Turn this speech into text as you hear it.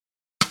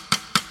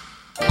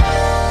The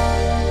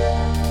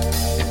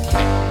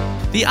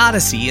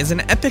Odyssey is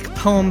an epic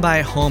poem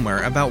by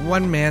Homer about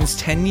one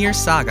man's 10-year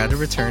saga to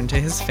return to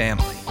his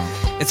family.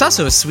 It's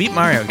also a sweet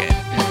Mario game.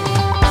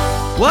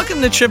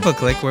 Welcome to Triple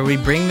Click, where we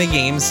bring the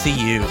games to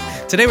you.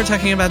 Today we're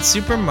talking about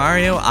Super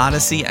Mario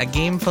Odyssey, a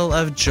game full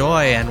of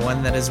joy and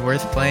one that is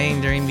worth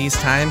playing during these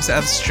times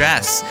of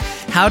stress.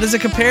 How does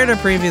it compare to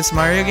previous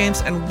Mario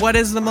games, and what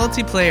is the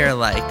multiplayer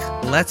like?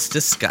 Let's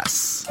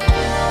discuss.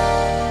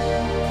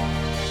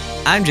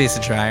 I'm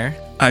Jason Schreier.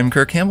 I'm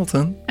Kirk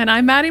Hamilton. And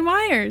I'm Maddy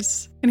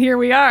Myers. And here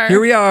we are. Here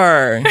we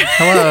are.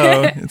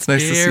 Hello. It's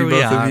nice to see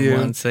both of you.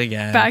 Once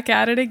again. Back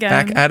at it again.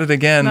 Back at it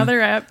again.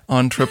 Another ep.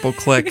 On Triple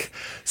Click.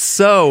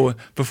 So,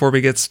 before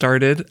we get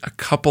started, a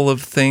couple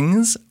of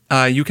things.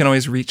 You can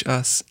always reach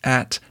us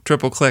at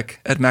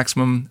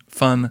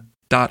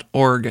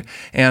tripleclick@maximumfun.org.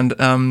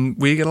 And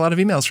we get a lot of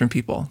emails from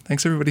people.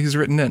 Thanks everybody who's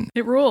written in.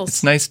 It rules.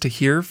 It's nice to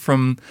hear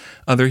from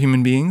other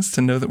human beings,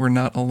 to know that we're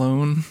not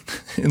alone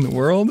in the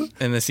world.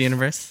 In this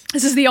universe.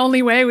 This is the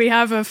only way we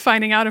have of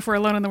finding out if we're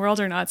alone in the world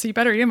or not, so you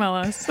better email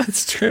us.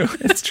 It's true.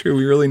 It's true.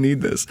 We really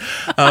need this.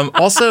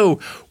 Also,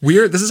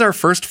 this is our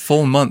first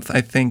full month,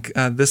 I think,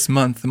 this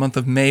month. The month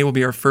of May will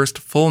be our first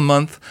full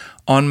month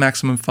on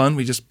Maximum Fun.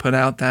 We just put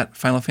out that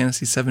Final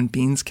Fantasy VII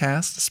Beans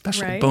cast, a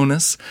special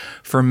bonus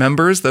for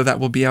members, though that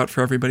will be out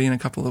for everybody in a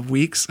couple of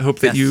weeks. I hope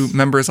that you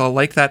members all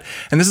like that.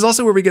 And this is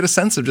also where we get a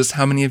sense of just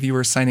how many of you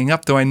are signing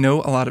up, though I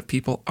know a lot of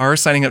people are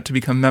signing up to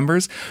become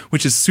members,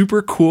 which is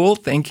super cool.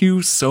 Thank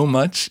you so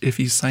much if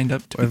you signed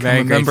up to become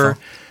a member.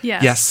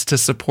 Yes, to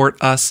support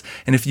us.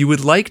 And if you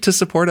would like to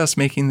support us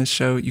making this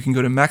show, you can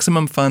go to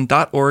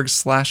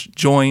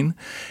MaximumFun.org/join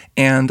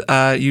and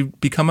you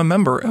become a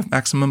member of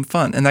Maximum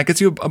Fun. And that gets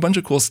you a bunch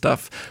of cool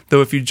stuff.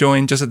 Though if you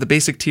join just at the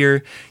basic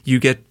tier, you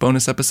get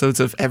bonus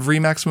episodes of every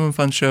Maximum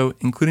Fun show,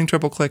 including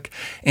Triple Click.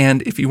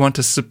 And if you want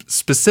to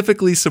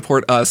specifically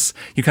support us,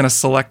 you kind of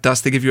select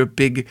us. They give you a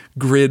big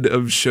grid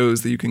of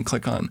shows that you can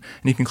click on. And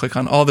you can click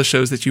on all the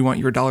shows that you want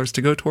your dollars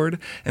to go toward.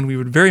 And we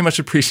would very much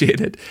appreciate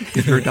it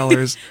if your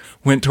dollars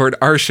went toward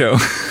our show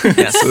so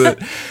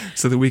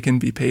that we can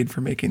be paid for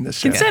making this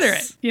show. Consider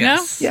it, you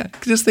know? Yeah,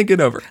 just think it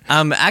over.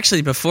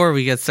 Actually, before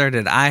we get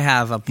started, I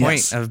have a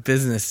point of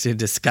business to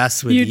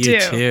discuss with you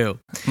too.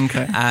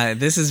 Okay.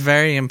 This is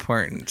very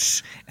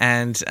important,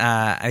 and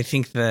I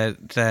think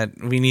that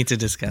we need to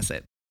discuss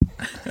it.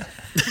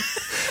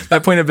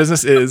 That point of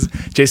business is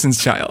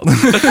Jason's child.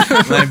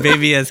 My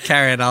baby has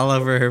carrot all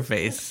over her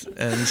face,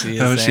 and she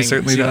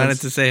wanted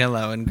to say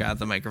hello and grab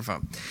the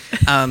microphone.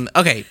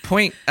 Okay,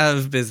 point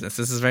of business.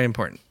 This is very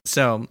important.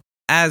 So,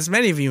 as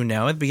many of you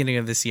know, at the beginning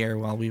of this year,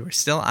 while we were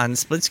still on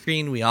split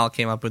screen, we all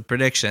came up with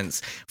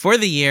predictions for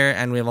the year,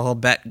 and we have a whole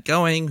bet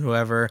going.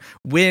 Whoever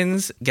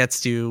wins gets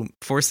to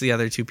force the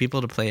other two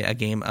people to play a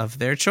game of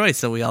their choice.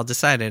 So we all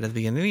decided at the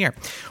beginning of the year.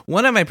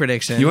 One of my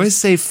predictions... You always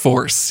say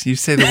force. You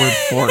say the word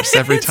force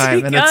every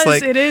time. And it's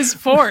like, it is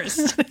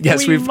forced.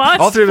 Yes, we've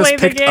all three of us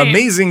picked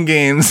amazing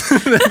games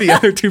that the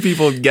other two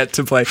people get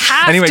to play.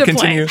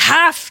 Continue.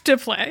 Have to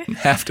play.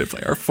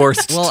 Or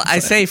forced. Well, I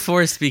say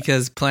forced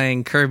because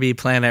playing Kirby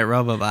Planet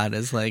Robobot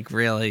is like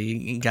really,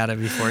 you gotta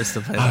be forced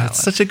to play that.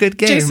 It's such a good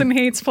game. Jason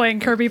hates playing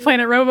Kirby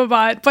Planet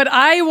Robobot, but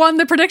I won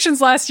the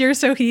predictions last year,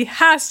 so he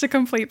has to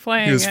complete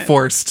playing it. He was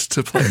forced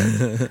to play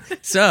it.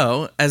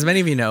 So, as many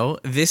of you know,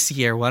 this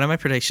year, one of my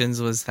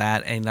predictions was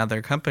that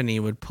another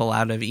company would pull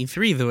out of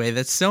E3 the way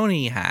that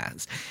Sony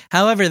has.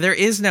 However, there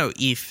is no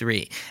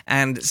E3.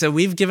 And so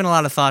we've given a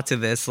lot of thought to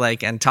this,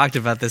 and talked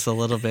about this a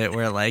little bit,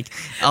 where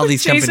all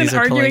these companies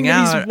are pulling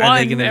out. Are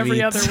they going to be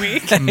every other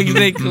week?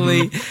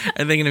 Technically,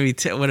 are they going to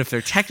be, what if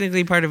they're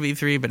technically part of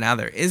E3, but now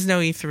there is no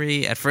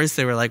E3? At first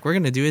they were like, we're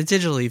going to do a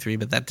digital E3,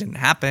 but that didn't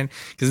happen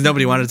because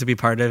nobody wanted to be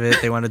part of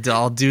it. They wanted to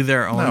all do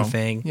their own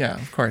thing. Yeah,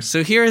 of course.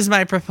 So here is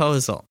my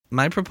proposal.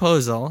 My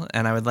proposal,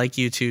 and I would like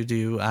you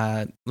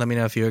to let me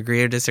know if you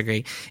agree or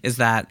disagree, is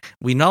that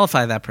we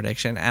nullify that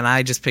prediction, and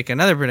I just pick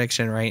another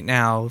prediction right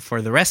now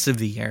for the rest of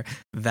the year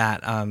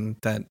that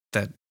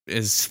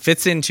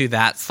fits into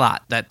that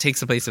slot, that takes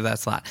the place of that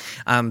slot.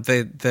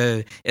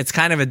 It's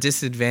kind of a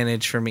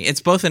disadvantage for me. It's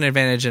both an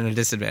advantage and a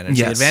disadvantage.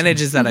 Yes. The advantage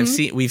is that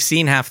we've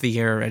seen half the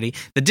year already.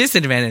 The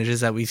disadvantage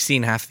is that we've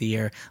seen half the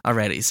year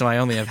already. So I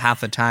only have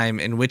half the time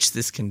in which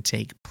this can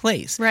take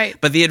place. Right.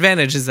 But the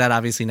advantage is that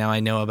obviously now I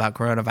know about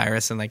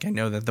coronavirus, and I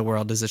know that the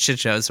world is a shit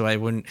show, so I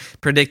wouldn't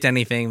predict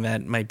anything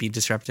that might be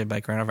disrupted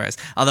by coronavirus.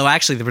 Although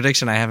actually the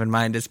prediction I have in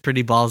mind is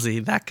pretty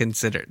ballsy, that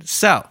considered.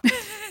 So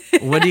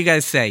what do you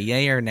guys say?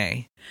 Yay or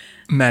nay?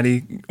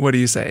 Maddy, what do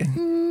you say?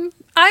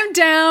 I'm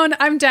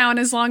down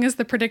as long as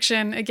the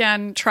prediction,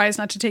 again, tries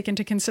not to take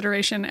into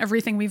consideration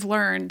everything we've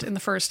learned in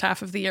the first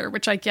half of the year,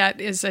 which I get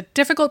is a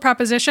difficult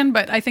proposition,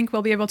 but I think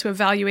we'll be able to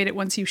evaluate it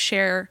once you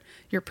share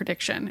your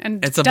prediction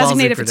and it's a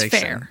designate ballsy if prediction.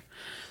 it's fair.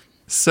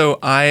 So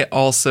I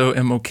also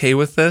am okay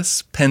with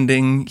this,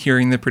 pending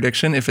hearing the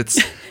prediction. If it's,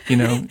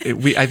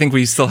 I think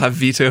we still have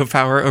veto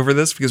power over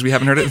this because we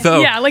haven't heard it,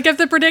 though. Yeah, like if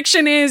the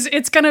prediction is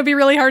it's going to be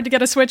really hard to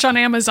get a Switch on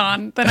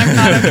Amazon, then I'm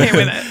not okay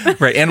with it.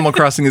 Right, Animal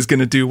Crossing is going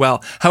to do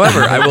well.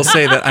 However, I will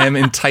say that I am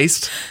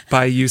enticed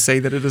by you say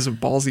that it is a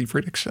ballsy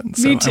prediction.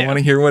 So Me too. I want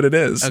to hear what it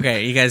is.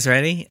 Okay, you guys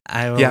ready?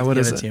 I will what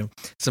give is it to you.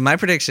 So my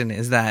prediction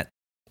is that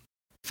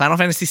Final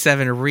Fantasy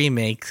VII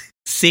Remake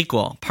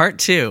sequel Part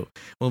 2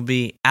 will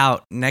be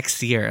out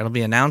next year. It'll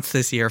be announced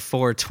this year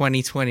for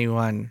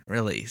 2021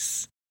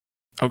 release.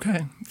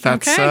 Okay.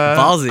 That's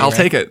ballsy. I'll right?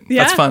 take it.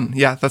 Yeah. That's fun.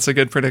 Yeah, that's a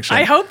good prediction.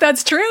 I hope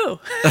that's true.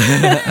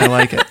 I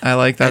like it. I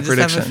like that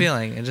prediction.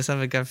 I just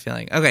have a gut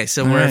feeling. Okay,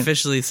 so we're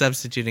officially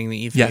substituting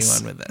the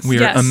E3 one with this.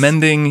 We are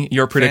amending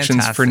your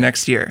predictions for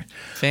next year.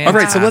 Fantastic. All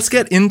right, so let's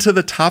get into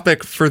the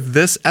topic for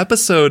this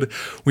episode.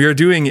 We are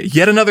doing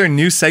yet another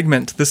new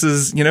segment. This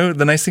is,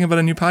 the nice thing about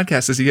a new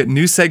podcast is you get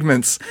new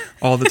segments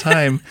all the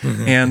time.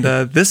 And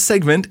this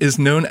segment is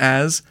known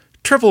as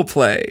Triple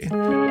Play.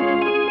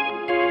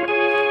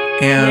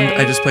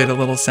 And I just played a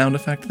little sound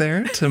effect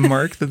there to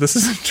mark that this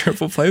is a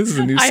triple play. This is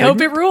a new segment. I hope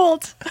it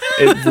ruled.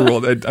 It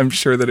ruled. I'm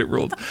sure that it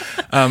ruled.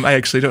 I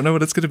actually don't know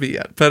what it's going to be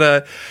yet.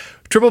 But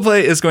triple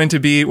play is going to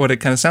be what it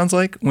kind of sounds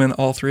like when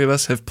all three of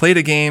us have played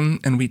a game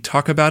and we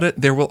talk about it.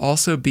 There will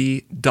also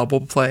be double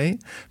play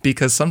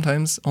because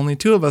sometimes only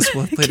two of us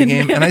will have played a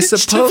game. And I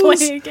suppose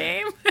play a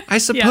game.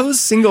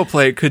 single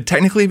play could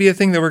technically be a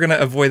thing that we're going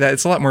to avoid that.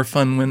 It's a lot more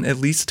fun when at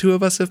least two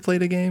of us have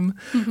played a game.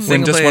 Mm-hmm.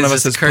 When just one of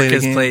us has Kirk played a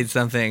game. has played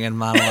something and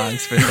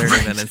monologues for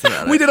 30 minutes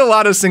about it. We did a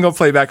lot of single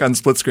play back on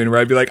Split Screen where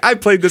I'd be like, I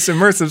played this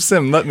immersive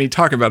sim. Let me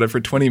talk about it for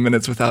 20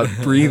 minutes without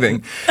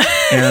breathing.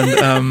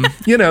 And,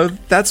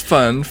 that's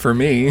fun for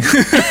me.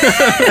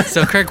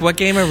 So, Kirk, what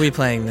game are we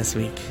playing this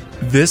week?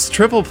 This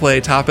triple play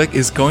topic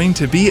is going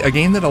to be a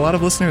game that a lot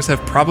of listeners have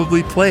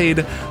probably played,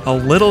 a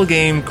little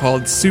game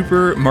called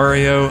Super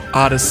Mario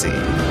Odyssey.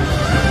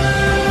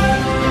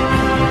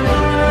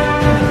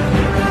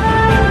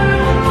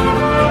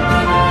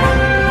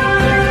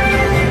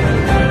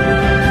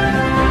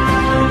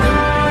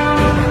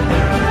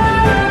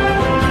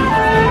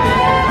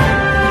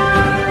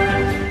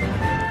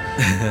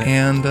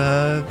 And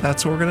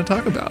that's what we're going to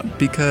talk about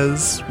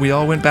because we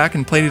all went back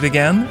and played it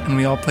again, and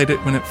we all played it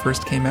when it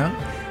first came out.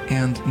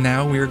 And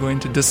now we are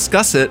going to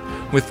discuss it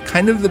with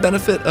kind of the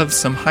benefit of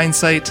some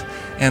hindsight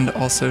and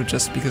also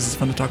just because it's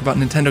fun to talk about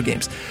Nintendo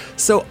games.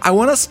 So I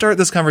want to start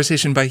this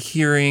conversation by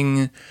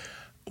hearing,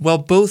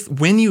 both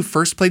when you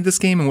first played this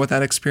game and what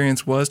that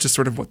experience was, just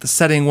sort of what the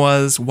setting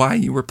was, why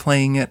you were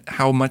playing it,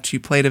 how much you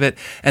played of it,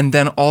 and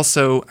then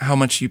also how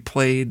much you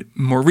played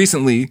more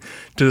recently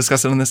to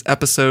discuss it on this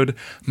episode.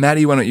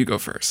 Maddy, why don't you go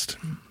first?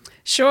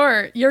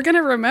 Sure. You're going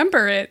to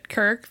remember it,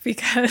 Kirk,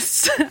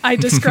 because I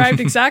described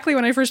exactly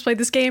when I first played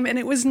this game, and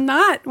it was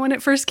not when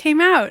it first came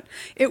out.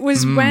 It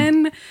was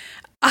when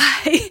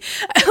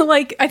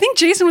I think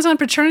Jason was on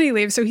paternity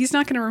leave, so he's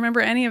not going to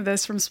remember any of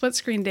this from split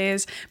screen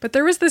days. But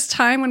there was this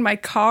time when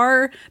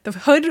the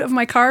hood of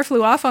my car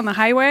flew off on the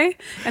highway,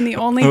 and the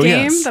only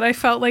game that I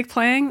felt like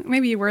playing,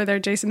 maybe you were there,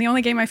 Jason, the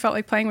only game I felt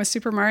like playing was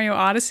Super Mario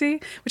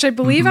Odyssey, which I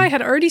believe I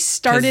had already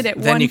started at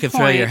one point. Then you could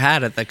throw your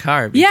hat at the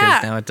car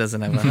because now it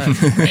doesn't have a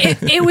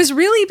hood. It was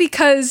really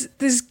because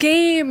this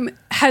game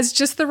has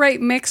just the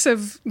right mix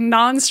of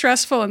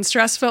non-stressful and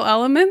stressful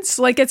elements.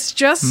 Like, it's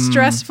just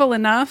stressful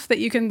enough that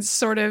you can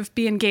sort of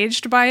be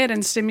engaged by it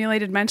and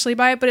stimulated mentally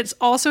by it, but it's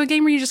also a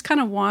game where you just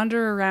kind of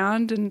wander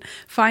around and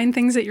find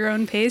things at your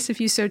own pace if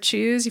you so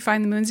choose. You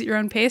find the moons at your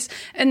own pace.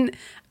 And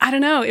I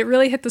don't know, it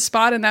really hit the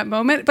spot in that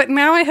moment. But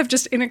now I have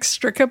just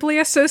inextricably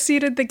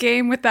associated the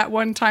game with that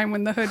one time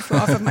when the hood flew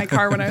off of my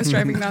car when I was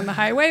driving down the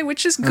highway,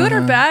 which is good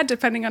or bad,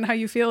 depending on how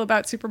you feel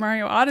about Super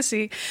Mario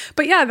Odyssey.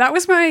 But yeah, that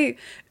was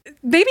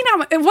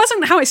it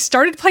wasn't how I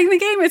started playing the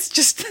game. It's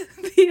just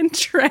the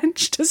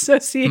entrenched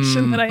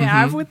association that I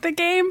have with the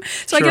game.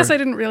 So I guess I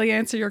didn't really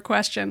answer your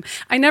question.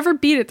 I never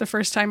beat it the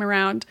first time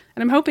around,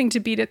 and I'm hoping to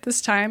beat it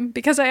this time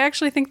because I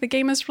actually think the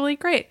game is really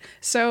great.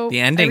 So the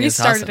ending I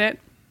restarted is awesome. it.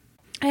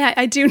 Yeah,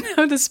 I do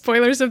know the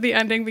spoilers of the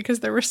ending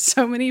because there were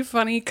so many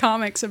funny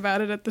comics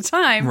about it at the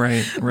time.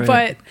 Right.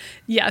 But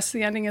yes,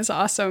 the ending is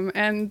awesome,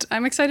 and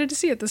I'm excited to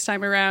see it this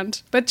time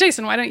around. But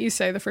Jason, why don't you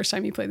say the first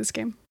time you played this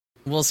game?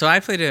 Well, so I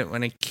played it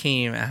when it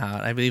came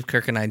out. I believe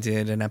Kirk and I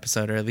did an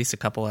episode, or at least a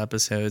couple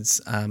episodes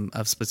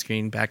of Split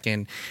Screen back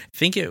in, I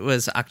think it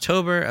was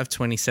October of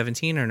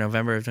 2017 or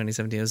November of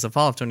 2017. It was the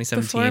fall of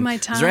 2017. Before my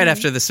time. It was right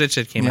after the Switch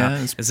had came out.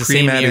 It was the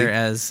same year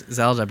as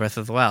Zelda Breath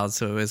of the Wild,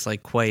 so it was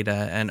like quite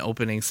an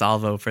opening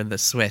salvo for the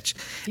Switch.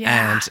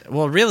 Yeah. And,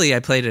 well, really, I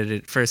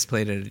first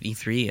played it at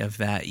E3 of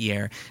that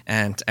year,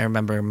 and I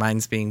remember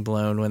minds being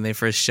blown when they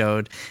first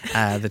showed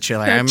the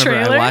trailer. I remember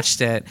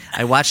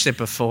I watched it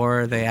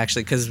before they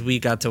actually, because we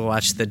got to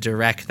watch the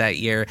Direct that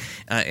year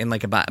in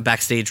like a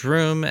backstage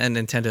room and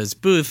Nintendo's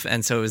booth,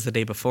 and so it was the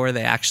day before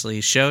they actually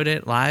showed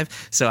it live.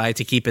 So I had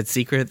to keep it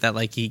secret that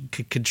like he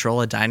could control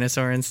a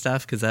dinosaur and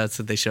stuff, because that's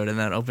what they showed in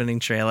that opening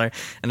trailer,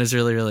 and it was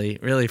really, really,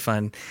 really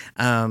fun.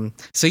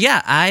 So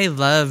yeah, I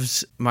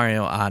loved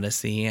Mario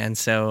Odyssey, and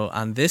so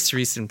on this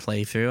recent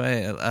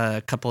playthrough,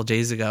 a couple of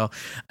days ago,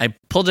 I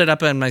pulled it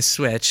up on my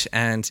Switch,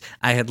 and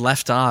I had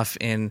left off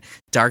in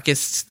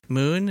Darkest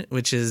Moon,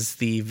 which is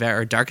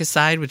or Darkest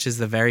Side, which is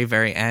the very,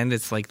 very end.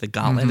 It's like the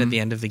gauntlet at the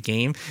end of the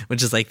game,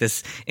 which is like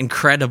this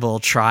incredible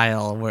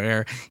trial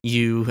where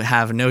you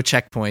have no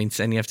checkpoints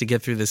and you have to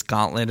get through this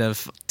gauntlet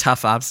of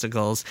tough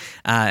obstacles.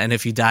 And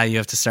if you die, you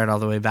have to start all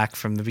the way back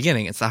from the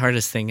beginning. It's the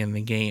hardest thing in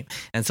the game.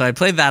 And so I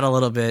played that a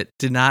little bit.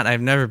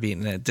 I've never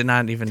beaten it. Did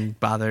not even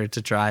bother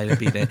to try to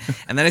beat it.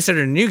 And then I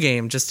started a new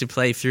game just to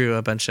play through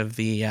a bunch of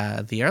the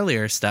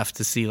earlier stuff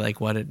to see like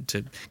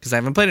because I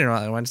haven't played it in a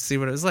while. I wanted to see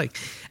what it was like.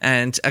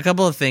 And a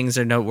couple of things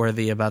are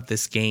noteworthy about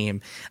this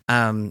game.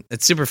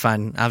 It's super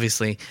fun,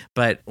 obviously,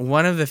 but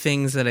one of the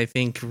things that I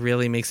think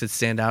really makes it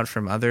stand out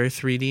from other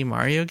 3D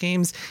Mario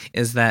games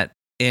is that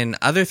in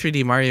other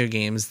 3D Mario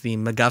games, the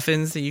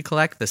MacGuffins that you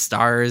collect, the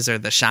stars or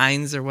the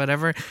shines or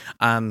whatever,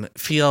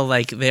 feel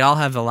like they all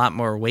have a lot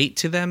more weight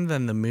to them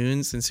than the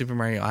moons in Super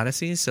Mario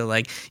Odyssey. So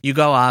like you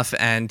go off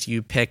and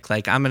you pick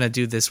like, I'm going to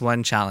do this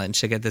one challenge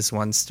to get this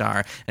one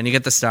star, and you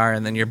get the star,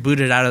 and then you're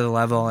booted out of the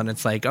level, and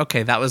it's like,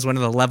 okay, that was one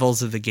of the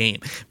levels of the game.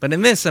 But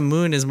in this, a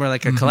moon is more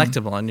like a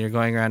collectible, and you're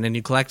going around and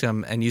you collect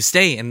them and you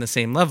stay in the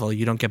same level.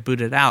 You don't get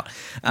booted out.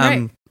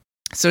 Right.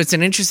 So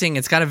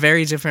it's got a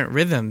very different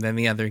rhythm than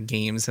the other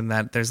games, in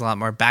that there's a lot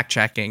more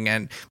backtracking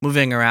and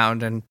moving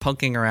around and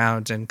poking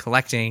around and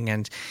collecting,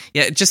 and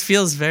yeah, it just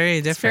feels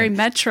very different.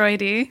 It's very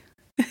Metroid-y.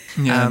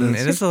 Yeah,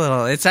 it is a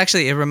little.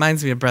 It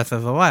reminds me of Breath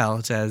of the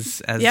Wild,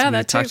 as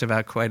we talked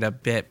about quite a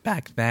bit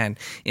back then,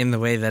 in the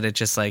way that it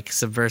just like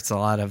subverts a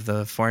lot of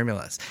the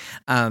formulas.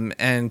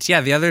 And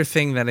yeah, the other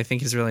thing that I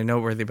think is really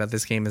noteworthy about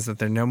this game is that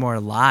there are no more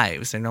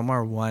lives, there are no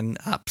more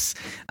 1-ups,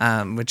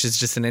 which is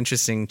just an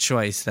interesting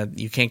choice, that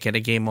you can't get a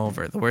game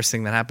over. The worst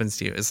thing that happens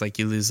to you is like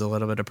you lose a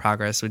little bit of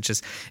progress, which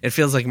is, it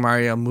feels like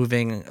Mario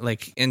moving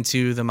like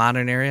into the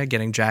modern era,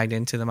 getting dragged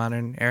into the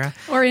modern era,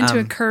 or into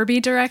a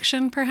Kirby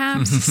direction,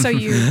 perhaps. So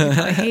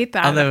I hate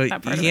that. Although,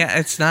 that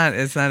it's not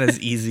as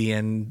easy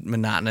and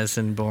monotonous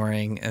and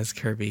boring as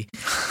Kirby.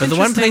 But the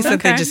one place that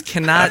they just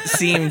cannot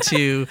seem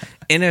to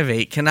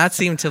innovate, cannot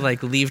seem to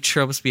like leave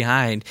tropes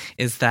behind,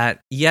 is that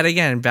yet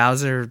again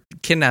Bowser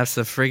kidnaps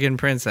the friggin'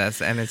 princess,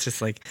 and it's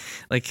just like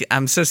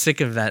I'm so sick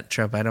of that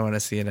trope. I don't want to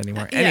see it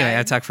anymore. Anyway,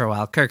 I talked for a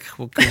while. Kirk,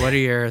 what are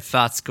your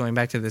thoughts going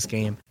back to this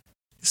game?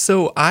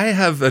 So I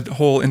have a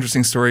whole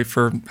interesting story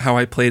for how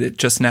I played it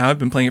just now. I've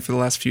been playing it for the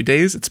last few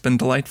days. It's been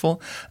delightful.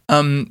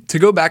 To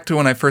go back to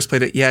when I first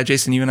played it, yeah,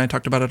 Jason, you and I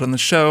talked about it on the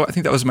show. I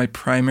think that was my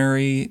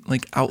primary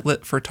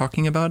outlet for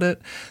talking about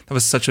it. That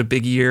was such a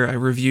big year. I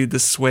reviewed the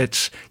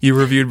Switch. You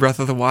reviewed Breath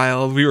of the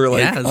Wild. We were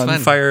on fun.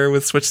 Fire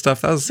with Switch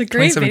stuff. That was a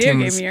great video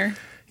game year.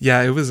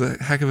 Yeah, it was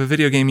a heck of a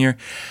video game year.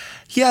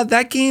 Yeah,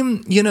 that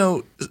game,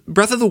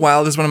 Breath of the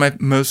Wild is one of my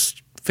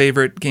most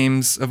favorite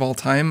games of all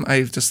time.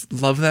 I just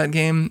love that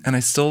game, and I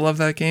still love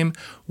that game,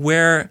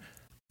 where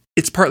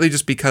it's partly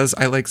just because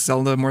I like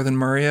Zelda more than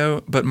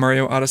Mario, but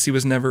Mario Odyssey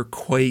was never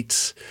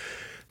quite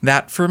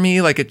that for me.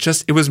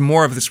 It was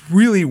more of this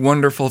really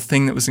wonderful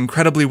thing that was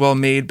incredibly well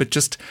made, but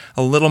just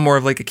a little more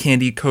of a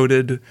candy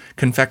coated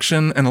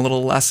confection, and a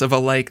little less of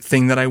a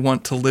thing that I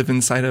want to live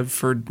inside of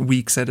for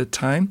weeks at a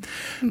time.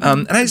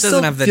 And I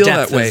still have the feel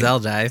depth that way. Of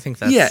Zelda. I think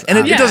that's and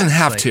it doesn't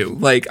have to.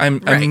 I'm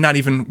right. not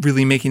even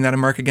really making that a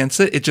mark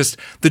against it. It just,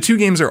 the two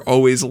games are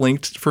always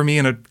linked for me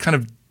in a kind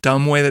of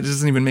dumb way that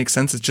doesn't even make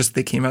sense. It's just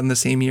they came out in the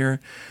same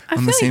year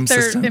on the same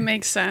system. It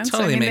makes sense.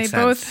 Totally makes they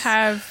both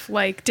have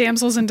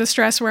damsels in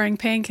distress wearing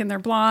pink, and they're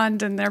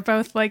blonde, and they're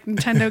both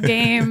Nintendo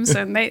games,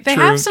 and they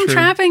have some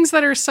trappings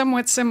that are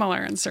somewhat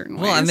similar in certain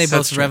ways. Well, and they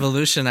both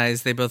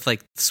revolutionize. They both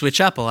switch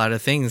up a lot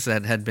of things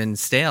that had been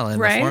stale in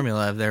the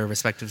formula of their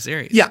respective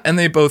series. Yeah, and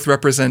they both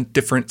represent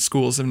different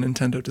schools of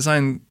Nintendo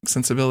design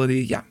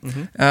sensibility. Yeah.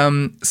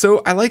 Mm-hmm.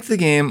 So I liked the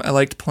game. I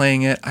liked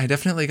playing it. I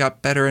definitely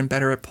got better and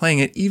better at playing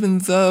it, even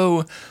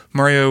though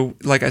Mario,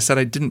 like I said,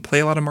 I didn't play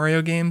a lot of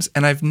Mario games,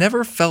 and I've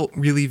never felt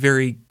really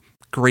very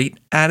great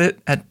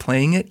at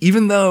playing it,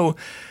 even though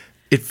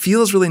it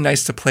feels really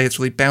nice to play. It's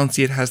really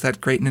bouncy. It has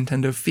that great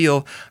Nintendo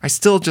feel. I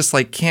still just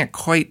can't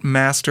quite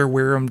master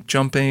where I'm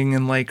jumping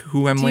and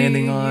who I'm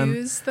landing on. Do you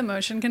use the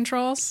motion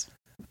controls?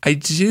 I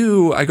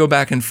do. I go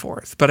back and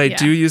forth, but I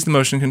do use the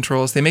motion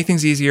controls. They make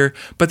things easier,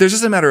 but there's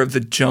just a matter of the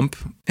jump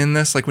in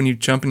this. When you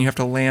jump and you have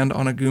to land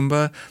on a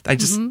Goomba,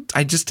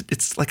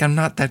 it's I'm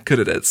not that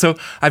good at it. So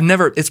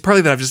it's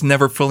probably that I've just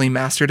never fully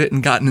mastered it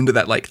and gotten into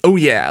that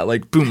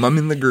boom, I'm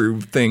in the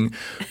groove thing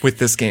with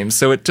this game.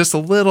 So it just a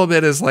little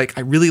bit is I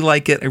really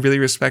like it. I really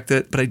respect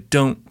it, but I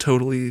don't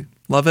totally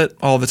love it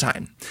all the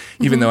time,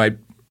 even though I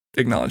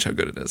acknowledge how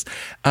good it is.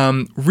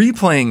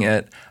 Replaying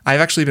it,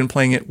 I've actually been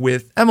playing it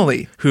with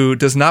Emily, who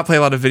does not play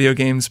a lot of video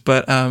games,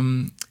 but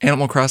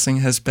Animal Crossing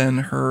has been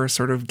her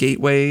sort of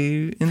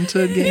gateway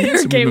into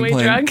games. Her gateway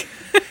drug.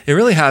 It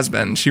really has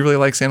been. She really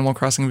likes Animal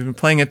Crossing. We've been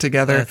playing it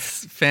together.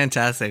 That's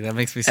fantastic. That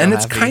makes me so happy.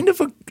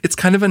 And it's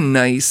kind of a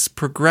nice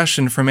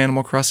progression from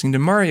Animal Crossing to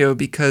Mario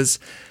because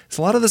it's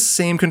a lot of the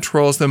same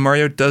controls, though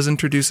Mario does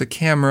introduce a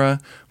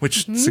camera,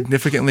 which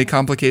significantly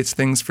complicates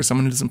things for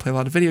someone who doesn't play a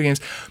lot of video games.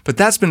 But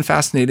that's been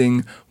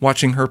fascinating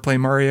watching her play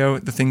Mario,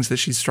 the things that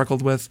she's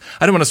struggled with.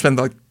 I don't want to spend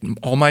like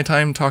all my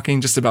time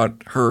talking just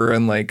about her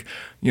and like,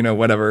 you know,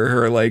 whatever,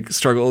 her like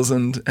struggles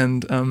and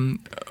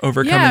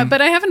overcoming. Yeah, but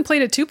I haven't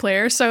played a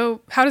 2-player, so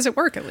how does it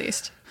work at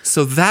least?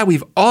 So that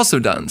we've also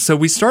done. So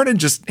we started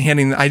just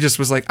I just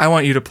was like, I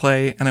want you to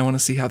play and I want to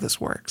see how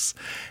this works.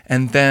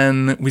 And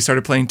then we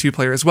started playing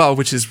 2-player as well,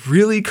 which is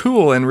really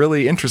cool and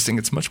really interesting.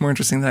 It's much more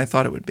interesting than I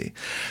thought it would be.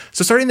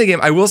 So starting the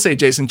game, I will say,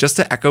 Jason, just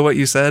to echo what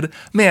you said,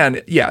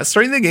 man, yeah,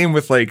 starting the game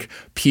with like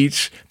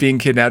Peach being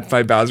kidnapped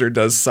by Bowser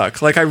does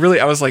suck. Like I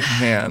was like,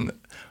 man,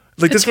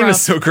 like this game is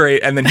so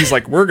great. And then he's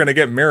like, we're going to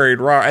get married,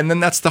 raw. And then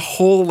that's the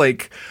whole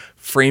like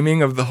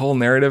framing of the whole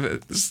narrative.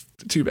 It's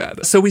too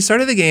bad. So we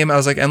started the game. I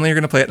was like, Emily, you're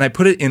going to play it. And I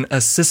put it in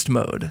assist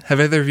mode. Have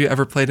either of you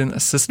ever played in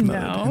assist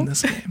mode in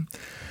this game?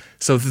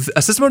 So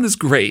assist mode is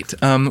great.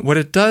 What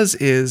it does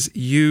is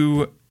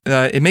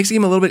it makes the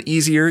game a little bit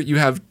easier. You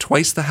have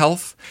twice the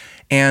health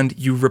and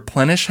you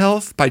replenish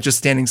health by just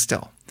standing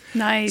still.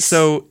 Nice.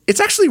 So it's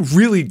actually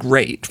really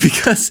great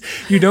because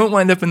you don't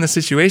wind up in the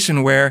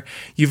situation where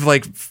you've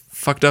like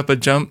fucked up a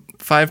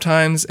jump 5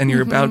 times and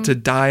you're about to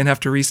die and have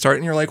to restart.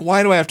 And you're like,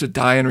 why do I have to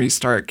die and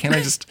restart? Can't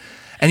I just...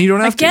 And you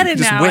don't have to get it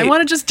just now. wait. I want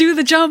to just do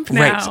the jump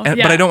now. Right.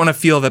 But I don't want to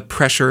feel the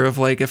pressure of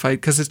like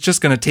because it's just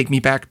going to take me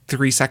back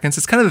 3 seconds.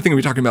 It's kind of the thing we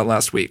were talking about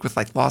last week with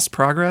like lost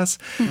progress.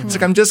 It's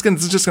like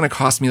it's just going to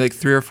cost me like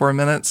 3 or 4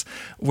 minutes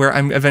where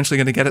I'm eventually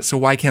going to get it. So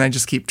why can't I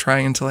just keep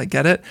trying until I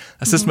get it?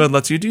 Assist mode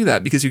lets you do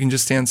that because you can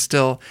just stand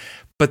still.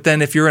 But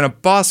then if you're in a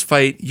boss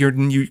fight,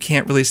 you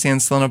can't really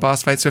stand still in a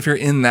boss fight. So if you're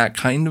in that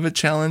kind of a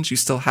challenge, you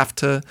still have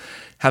to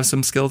have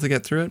some skill to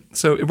get through it.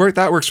 So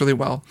that works really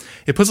well.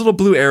 It puts little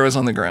blue arrows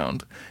on the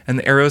ground, and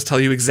the arrows tell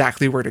you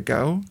exactly where to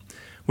go,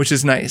 which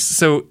is nice.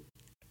 So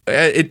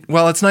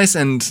it's nice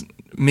and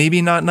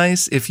maybe not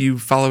nice if you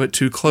follow it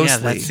too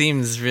closely. Yeah, that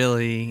seems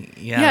really,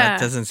 that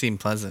doesn't seem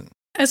pleasant.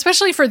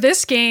 Especially for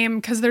this game,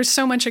 because there's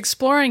so much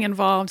exploring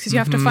involved, because you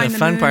have to find the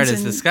fun part is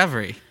and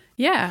discovery.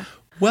 Yeah.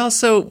 Well,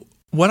 so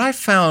what I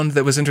found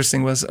that was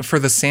interesting was for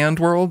the Sand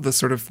World, the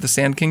sort of the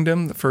Sand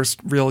Kingdom, the first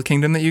real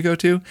kingdom that you go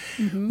to,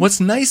 what's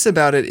nice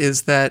about it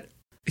is that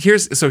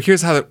here's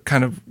how it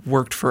kind of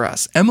worked for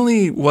us.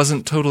 Emily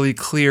wasn't totally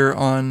clear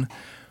on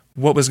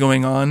what was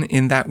going on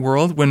in that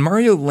world. When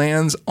Mario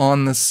lands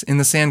in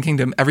the Sand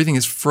Kingdom, everything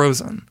is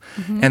frozen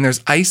and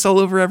there's ice all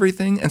over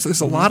everything. And so there's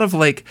a lot of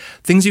like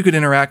things you could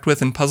interact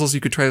with and puzzles you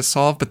could try to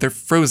solve, but they're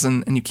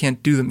frozen and you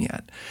can't do them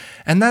yet.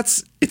 And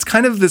it's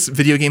kind of this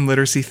video game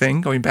literacy thing,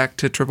 going back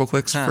to Triple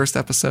Click's first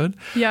episode,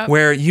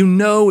 where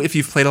if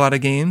you've played a lot of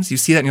games, you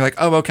see that and you're like,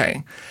 oh,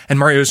 okay. And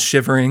Mario's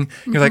shivering.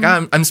 You're like,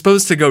 I'm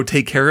supposed to go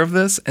take care of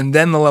this, and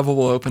then the level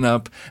will open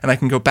up, and I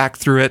can go back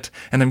through it,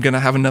 and I'm going to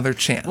have another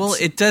chance. Well,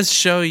 it does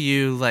show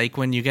you, like,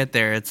 when you get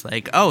there, it's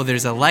like, oh,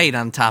 there's a light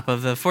on top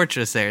of the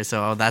fortress there,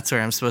 so that's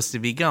where I'm supposed to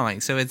be going.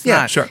 So it's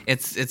not, sure.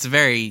 It's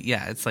very,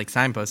 it's like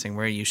signposting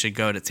where you should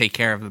go to take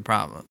care of the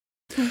problem.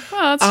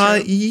 Well,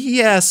 that's true.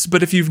 Yes,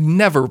 but if you've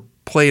never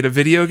played a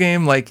video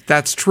game, like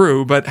that's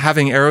true, but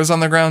having arrows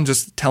on the ground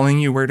just telling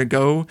you where to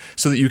go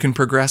so that you can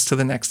progress to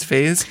the next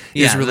phase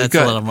is really that's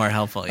good. A little more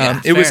helpful. Yeah,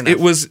 it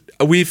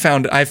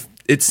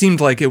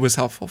seemed like it was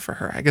helpful for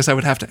her. I guess I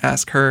would have to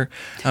ask her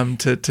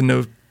to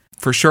know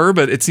for sure,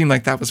 but it seemed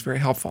like that was very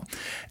helpful.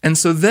 And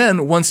so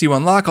then once you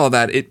unlock all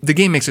that, the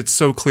game makes it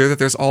so clear that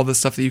there's all this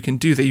stuff that you can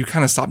do that you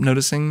kind of stop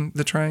noticing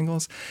the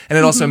triangles. And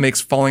it also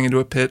makes falling into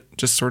a pit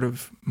just sort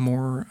of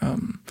more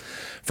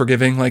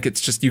forgiving. Like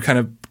it's just you kind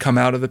of come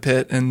out of the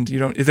pit and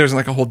there's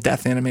like a whole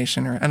death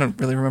animation, or I don't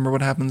really remember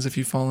what happens if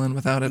you fall in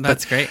without it.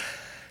 That's great.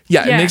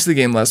 Yeah, it makes the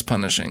game less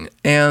punishing.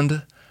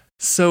 And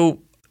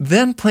so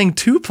then playing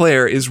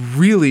 2-player is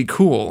really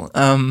cool,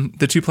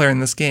 the 2-player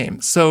in this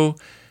game. So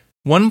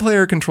 1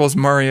 player controls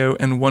Mario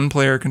and 1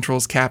 player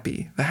controls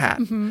Cappy, the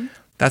hat.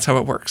 That's how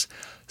it works.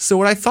 So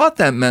what I thought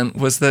that meant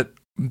was that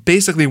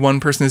basically one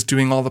person is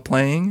doing all the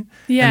playing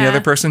and the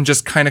other person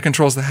just kind of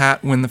controls the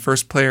hat when the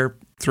first player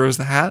throws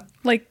the hat.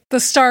 Like the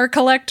star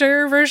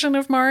collector version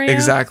of Mario?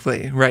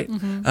 Exactly, right.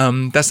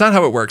 That's not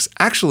how it works.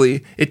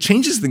 Actually, it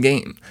changes the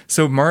game.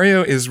 So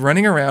Mario is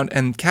running around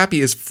and Cappy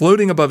is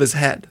floating above his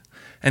head.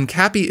 And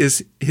Cappy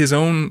is his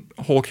own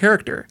whole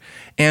character.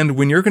 And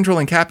when you're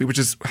controlling Cappy, which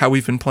is how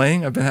we've been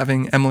playing, I've been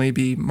having Emily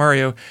be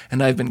Mario,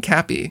 and I've been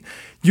Cappy,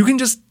 you can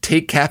just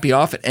take Cappy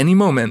off at any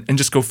moment and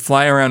just go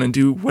fly around and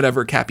do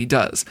whatever Cappy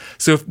does.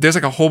 So if there's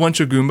like a whole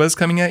bunch of Goombas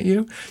coming at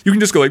you, you can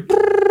just go like,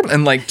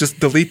 and like just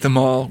delete them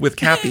all with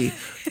Cappy.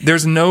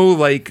 There's no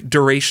like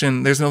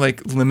duration. There's no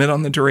like limit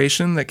on the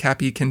duration that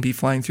Cappy can be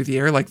flying through the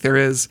air like there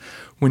is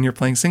when you're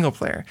playing single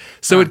player.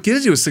 So it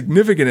gives you a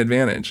significant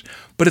advantage,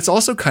 but it's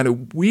also kind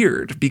of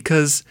weird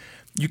because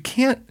you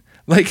can't.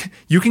 Like,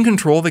 you can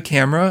control the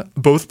camera.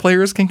 Both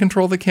players can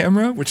control the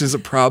camera, which is a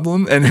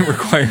problem, and it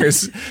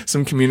requires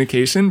some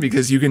communication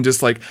because you can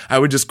just, like, I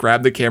would just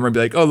grab the camera and be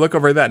like, oh, look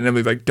over that, and I'd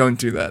be like, don't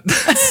do that.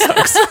 That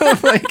sucks.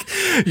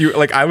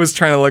 I was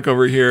trying to look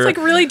over here. It's, like,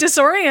 really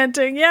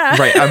disorienting, yeah.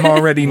 Right, I'm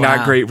already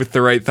not great with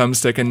the right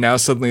thumbstick, and now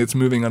suddenly it's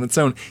moving on its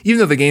own, even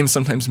though the game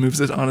sometimes moves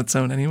it on its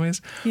own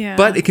anyways. Yeah.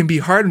 But it can be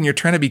hard when you're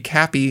trying to be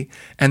Cappy,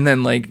 and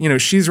then, like, you know,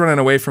 she's running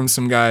away from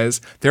some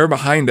guys. They're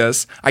behind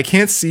us. I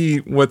can't see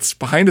what's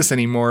behind us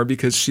anymore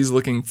because she's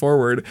looking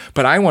forward,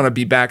 but I want to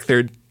be back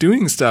there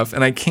doing stuff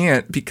and I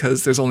can't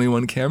because there's only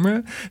one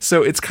camera.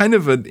 So it's kind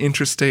of an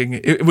interesting,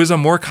 it was a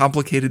more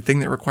complicated thing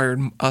that required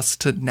us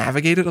to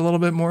navigate it a little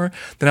bit more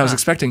than I was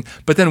expecting.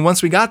 But then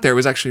once we got there, it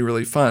was actually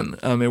really fun.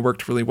 It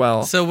worked really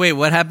well. So wait,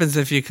 what happens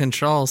if you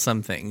control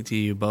something? Do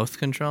you both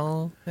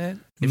control it?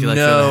 If you throw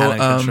the hat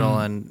and control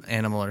an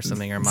animal or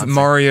something or monster?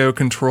 Mario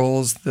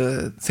controls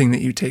the thing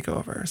that you take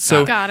over.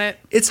 So got it.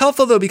 It's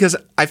helpful though because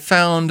I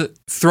found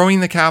throwing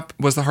the cap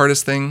was the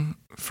hardest thing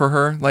for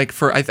her.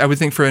 Like I would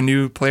think for a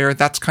new player,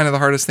 that's kind of the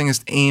hardest thing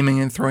is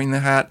aiming and throwing the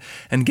hat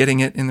and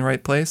getting it in the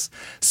right place.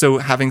 So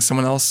having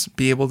someone else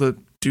be able to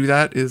do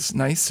that is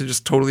nice to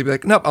just totally be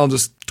like, nope, I'll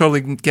just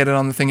totally get it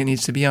on the thing it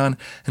needs to be on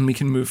and we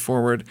can move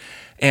forward.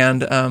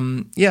 And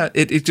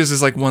it just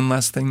is like one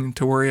less thing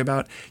to worry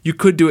about. You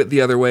could do it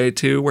the other way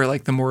too, where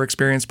like the more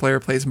experienced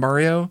player plays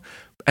Mario.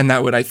 And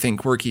that would, I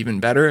think, work even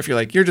better if you're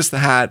like, you're just the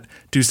hat,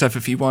 do stuff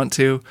if you want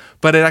to.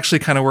 But it actually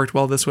kind of worked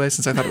well this way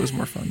since I thought it was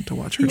more fun to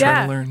watch her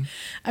try to learn.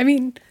 I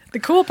mean, the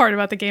cool part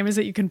about the game is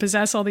that you can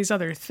possess all these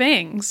other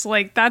things.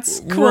 Like,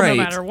 that's cool no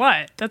matter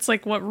what. That's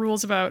like what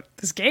rules about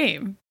this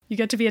game. You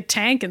get to be a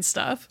tank and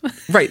stuff.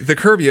 Right, the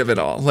Kirby of it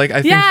all. Like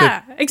I think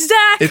that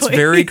exactly. It's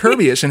very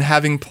Kirby-ish. And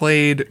having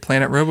played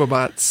Planet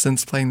Robobot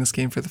since playing this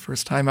game for the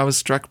first time, I was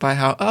struck by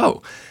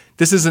how,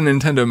 this is a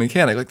Nintendo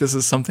mechanic. Like this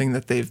is something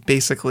that they've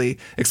basically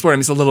explored. I mean,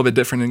 it's a little bit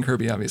different in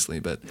Kirby, obviously,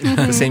 but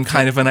the same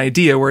kind of an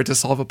idea where to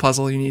solve a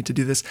puzzle, you need to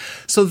do this.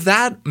 So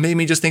that made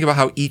me just think about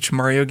how each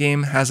Mario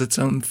game has its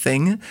own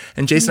thing.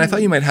 And Jason, I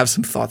thought you might have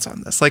some thoughts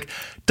on this. Like,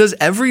 does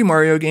every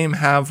Mario game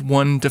have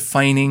one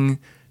defining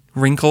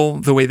wrinkle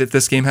the way that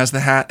this game has the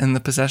hat and the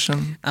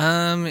possession?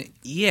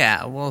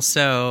 Yeah. Well,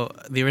 so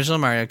the original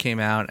Mario came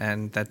out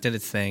and that did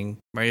its thing.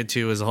 Mario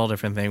 2 was a whole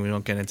different thing. We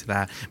won't get into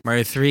that.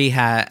 Mario 3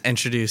 had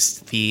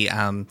introduced the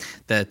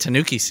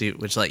Tanuki suit,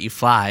 which let you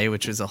fly,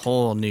 which was a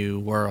whole new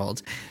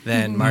world.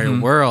 Then Mario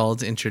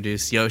World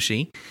introduced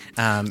Yoshi.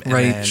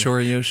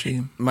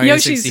 Yoshi.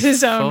 Yoshi's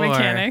his own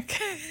mechanic.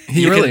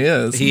 He really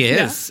is. He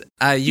is.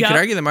 You could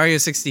argue that Mario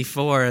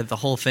 64, the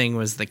whole thing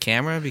was the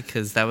camera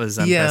because that was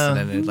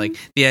unprecedented. Like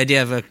the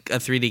idea of a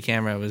 3D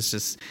camera was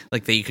just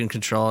like that you can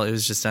control. It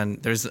was just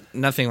there's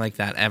nothing like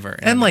that ever.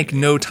 And like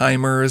no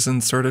timers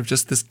and sort of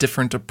just this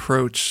different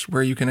approach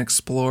where you can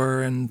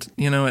explore and,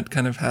 you know, it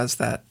kind of has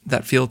that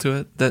feel to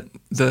it that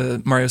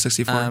the Mario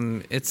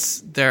 64.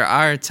 There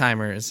are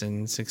timers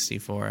in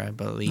 64, I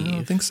believe. I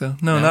don't think so.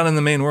 No, not in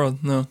the main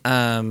world. No.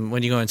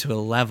 When you go into a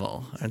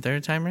level, are there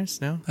timers?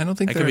 No, I don't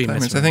think there are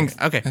timers.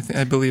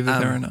 I believe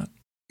that there are not.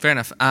 Fair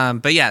enough.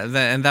 But yeah,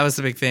 and that was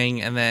the big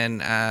thing. And then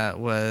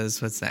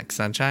what's next?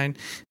 Sunshine.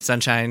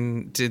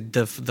 Sunshine did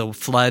the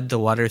flood, the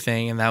water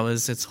thing, and that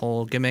was its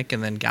whole gimmick.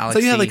 And then Galaxy.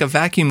 So you had like a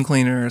vacuum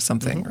cleaner or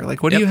something, or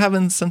like what do you have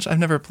in Sunshine? I've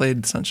never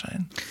played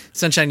Sunshine.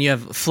 Sunshine, you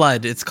have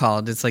Flood. It's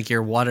called. It's like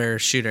your water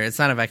shooter. It's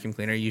not a vacuum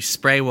cleaner. You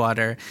spray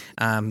water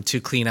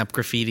to clean up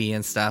graffiti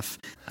and stuff.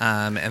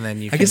 And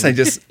then you.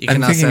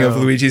 I'm thinking of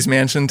Luigi's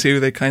Mansion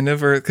too. They kind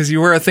of are because you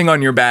wear a thing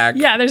on your back.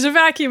 Yeah, there's a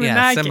vacuum in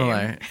that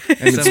similar. game.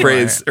 And it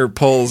sprays or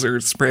pulls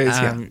or sprays.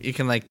 You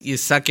can you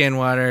suck in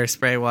water,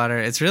 spray water.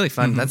 It's really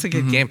fun. That's a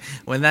good game.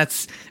 When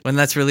that's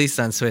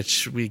released on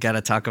Switch, we got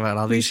to talk about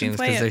all these games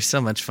because they're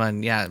so much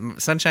fun. Yeah,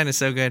 Sunshine is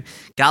so good.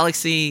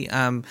 Galaxy,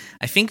 I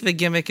think the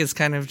gimmick is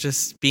kind of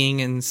just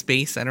being in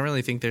space. I don't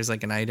really think there's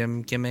like an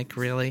item gimmick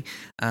really.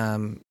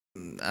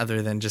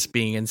 Other than just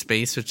being in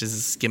space, which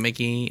is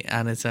gimmicky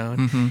on its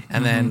own.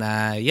 And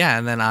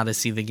then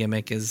Odyssey, the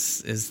gimmick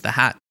is the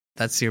hat.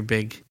 That's your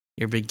big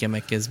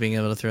gimmick is being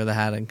able to throw the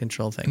hat and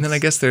control things. And then I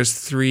guess there's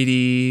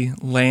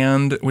 3D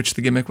Land, which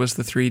the gimmick was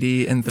the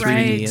 3D, and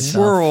 3D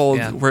itself,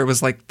 World, where it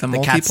was like the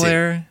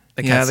multiplayer.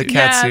 The cat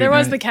suit. There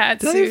was the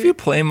cat suit. Did any of you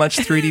play much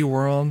 3D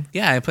World?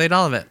 Yeah, I played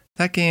all of it.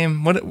 That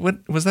game, what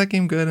was that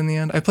game good in the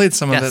end? I played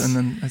some of it and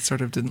then I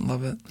sort of didn't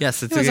love it.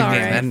 Yes, it's a good game.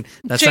 And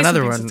that's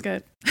another one.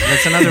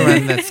 That's another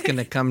one that's going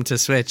to come to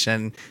Switch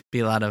and be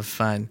a lot of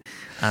fun.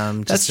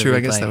 That's true.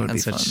 I guess that would be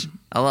fun.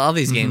 All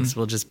these games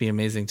will just be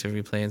amazing to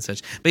replay and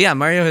such. But yeah,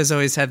 Mario has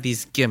always had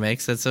these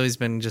gimmicks. That's always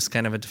been just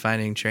kind of a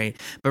defining trait.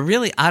 But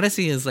really,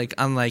 Odyssey is like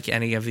unlike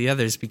any of the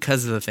others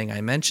because of the thing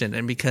I mentioned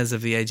and because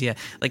of the idea.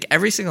 Like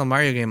every single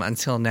Mario game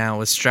until now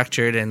was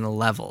structured in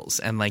levels.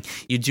 And like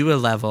you do a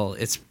level,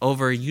 it's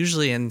over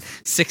usually in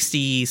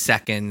 60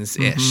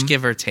 seconds-ish,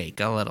 give or take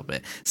a little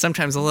bit.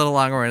 Sometimes a little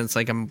longer when it's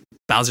like a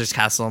Bowser's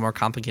Castle, a more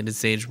complicated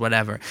stage,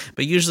 whatever.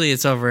 But usually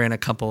it's over in a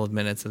couple of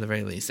minutes at the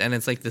very least. And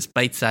it's like this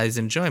bite-sized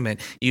enjoyment.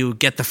 You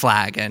get the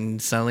flag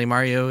and suddenly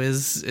Mario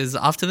is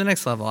off to the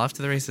next level, off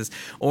to the races.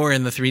 Or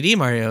in the 3D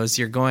Marios,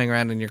 you're going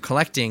around and you're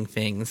collecting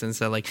things. And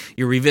so like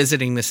you're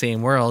revisiting the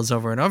same worlds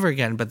over and over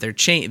again, but they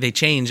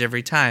change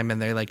every time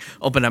and they're like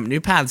open up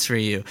new paths for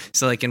you.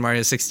 So like in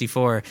Mario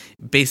 64,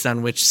 based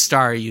on which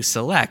star you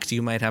select,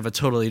 you might have a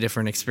totally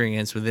different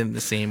experience within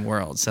the same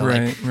world. So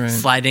like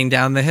sliding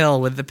down the hill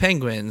with the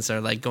penguins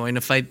or like going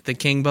to fight the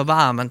King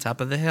Babam on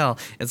top of the hill.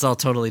 It's all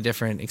totally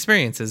different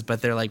experiences,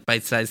 but they're like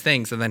bite-sized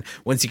things. And then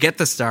once you get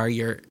the star,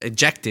 you're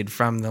ejected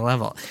from the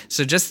level.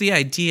 So just the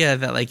idea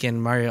that like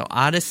in Mario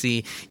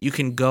Odyssey, you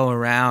can go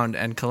around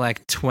and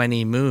collect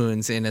 20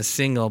 moons in a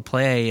single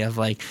play of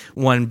like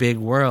one big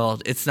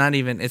world. It's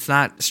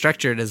not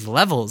structured as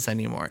levels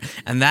anymore.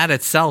 And that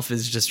itself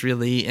is just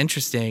really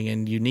interesting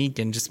and unique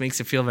and just makes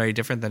it feel very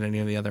different than any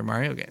of the other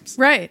Mario games.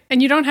 Right.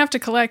 And you don't have to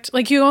collect,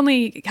 like you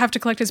only have to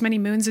collect as many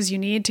moons as you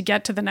need to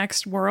get to the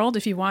next world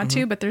if you want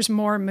to, but there's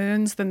more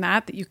moons than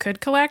that you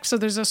could collect. So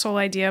there's this whole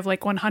idea of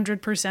like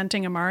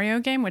 100%ing a Mario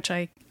game, which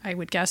I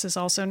would guess is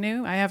also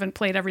new. I haven't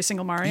played every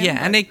single Mario.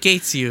 Yeah, and it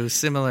gates you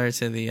similar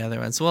to the other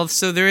ones. Well,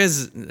 so there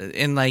is,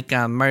 in like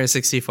Mario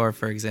 64,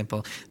 for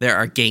example, there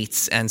are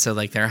gates. And so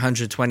like there are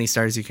 120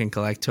 stars you can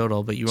collect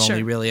total, but you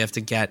only really have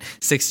to get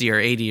 60 or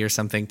 80 or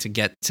something to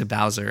get to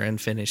Bowser and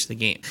finish the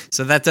game.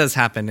 So that does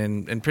happen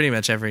in pretty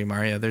much every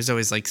Mario. There's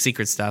always like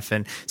secret stuff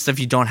and stuff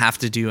you don't have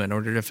to do in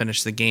order to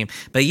finish the game.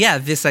 But yeah,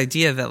 this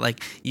idea that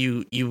like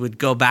you would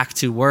go back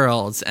to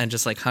worlds and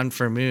just like hunt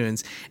for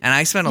moons. And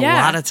I spent a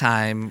lot of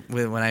time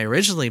when I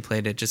originally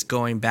played it, just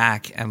going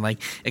back and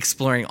like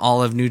exploring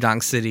all of New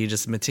Donk City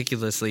just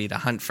meticulously to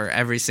hunt for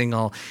every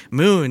single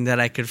moon that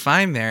I could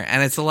find there.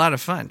 And it's a lot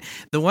of fun.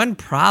 The one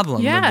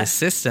problem with the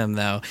system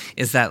though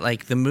is that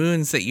like the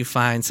moons that you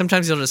find,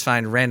 sometimes you'll just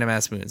find random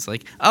ass moons.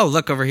 Like, oh,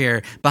 look over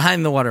here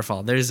behind the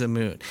waterfall, there's a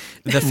moon.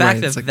 The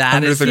fact that like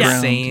that is the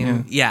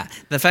same,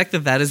 the fact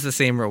that that is the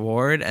same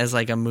reward as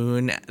like a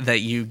moon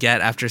that you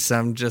get after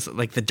some just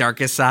like the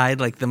darkest side,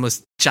 like the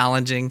most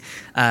challenging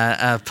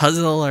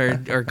puzzle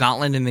or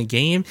gauntlet in the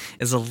game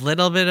is a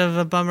little bit of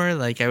a bummer.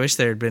 Like I wish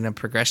there had been a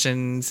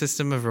progression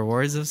system of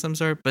rewards of some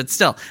sort, but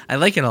still, I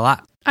like it a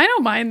lot. I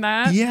don't mind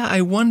that. Yeah, I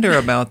wonder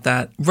about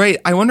that. Right.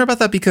 I wonder about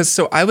that because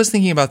so I was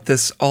thinking about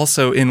this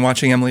also in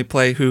watching Emily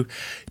play, who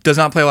does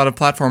not play a lot of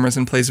platformers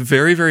and plays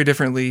very, very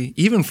differently,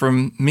 even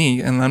from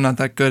me. And I'm not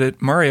that good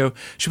at Mario.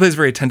 She plays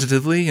very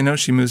tentatively. You know,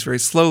 she moves very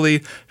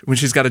slowly. When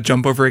she's got to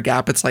jump over a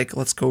gap, it's like,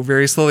 let's go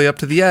very slowly up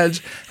to the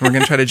edge. And we're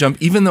going to try to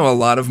jump, even though a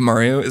lot of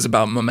Mario is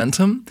about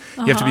momentum.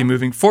 You have to be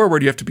moving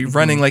forward. You have to be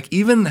running. Like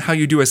even how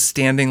you do a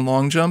standing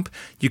long jump,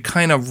 you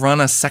kind of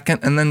run a second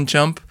and then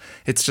jump.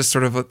 It's just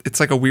sort of, it's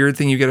like a weird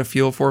thing you get a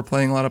feel for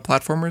playing a lot of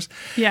platformers.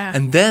 Yeah.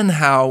 And then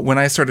how, when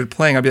I started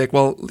playing, I'd be like,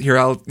 well, here,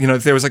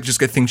 if there was like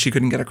just a thing she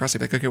couldn't get across, I'd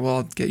be like, okay, well,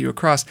 I'll get you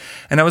across.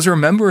 And I was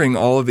remembering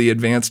all of the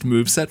advanced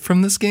moveset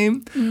from this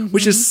game,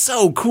 which is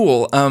so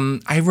cool.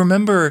 I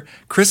remember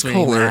Chris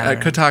Kohler at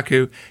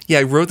Kotaku,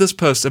 wrote this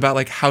post about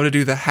like how to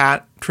do the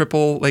hat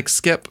triple like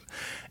skip.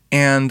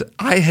 And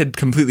I had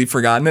completely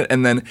forgotten it.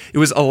 And then it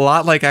was a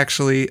lot like,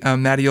 actually,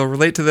 Maddy, you'll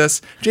relate to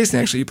this. Jason,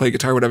 actually, you play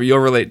guitar, whatever, you'll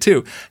relate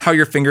too. How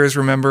your fingers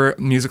remember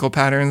musical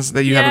patterns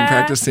that you haven't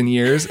practiced in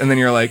years. And then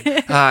you're like,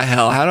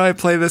 hell, how do I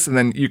play this? And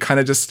then you kind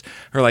of just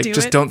are like,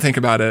 don't think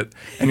about it.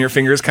 And your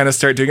fingers kind of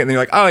start doing it. And then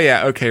you're like, oh,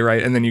 yeah, okay,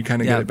 right. And then you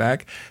kind of get it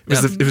back.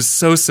 It was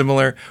so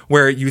similar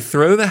where you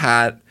throw the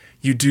hat,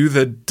 you do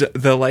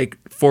the like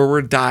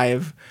forward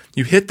dive,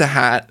 you hit the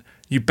hat,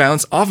 you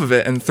bounce off of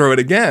it and throw it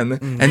again,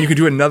 and you can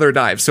do another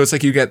dive. So it's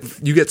like you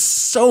get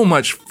so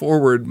much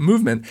forward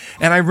movement.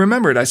 And I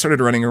remembered I started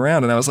running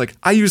around, and I was like,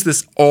 I use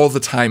this all the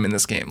time in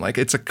this game. Like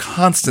it's a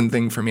constant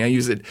thing for me. I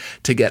use it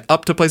to get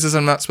up to places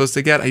I'm not supposed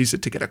to get. I use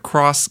it to get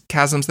across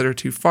chasms that are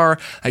too far.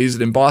 I use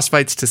it in boss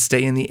fights to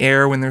stay in the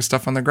air when there's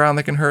stuff on the ground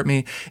that can hurt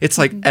me. It's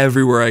like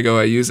everywhere I go,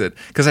 I use it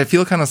because I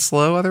feel kind of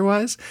slow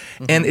otherwise.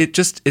 And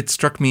it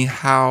struck me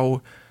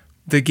how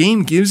the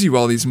game gives you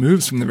all these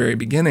moves from the very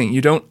beginning. You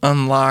don't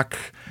unlock,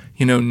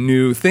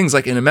 new things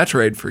like in a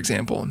Metroid, for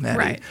example, Maddy.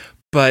 Right.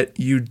 But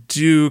you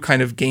do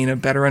kind of gain a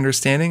better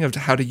understanding of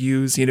how to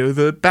use, the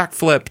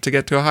backflip to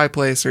get to a high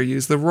place or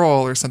use the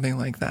roll or something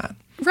like that.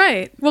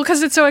 Right. Well,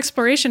 because it's so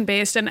exploration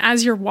based. And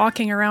as you're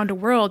walking around a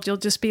world, you'll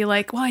just be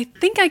like, well, I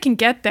think I can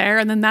get there.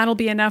 And then that'll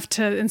be enough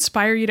to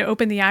inspire you to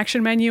open the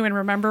action menu and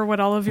remember what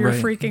all of your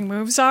freaking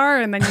moves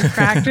are. And then you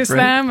practice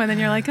them. And then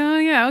you're like, oh,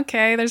 yeah,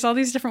 okay. There's all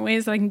these different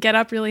ways that I can get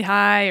up really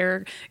high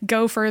or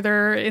go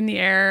further in the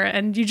air.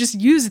 And you just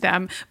use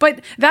them. But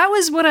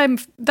that's what I'm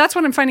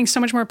finding so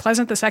much more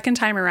pleasant the second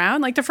time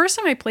around. Like the first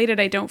time I played it,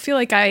 I don't feel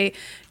like I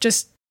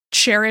just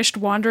cherished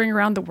wandering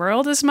around the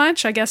world as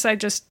much. I guess I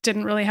just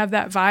didn't really have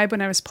that vibe when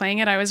I was playing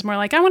it. I was more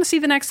like, I want to see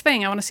the next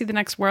thing. I want to see the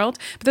next world.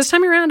 But this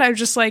time around, I've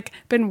just like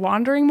been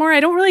wandering more. I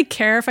don't really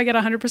care if I get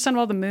 100% of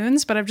all the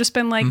moons, but I've just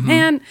been like,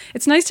 man,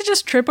 it's nice to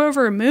just trip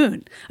over a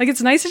moon. Like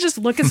it's nice to just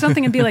look at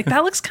something and be like,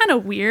 that looks kind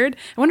of weird.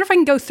 I wonder if I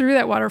can go through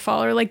that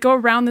waterfall or like go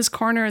around this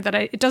corner that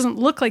it doesn't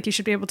look like you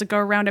should be able to go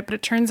around it, but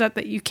it turns out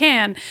that you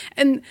can.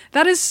 And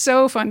that is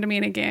so fun to me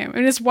in a game.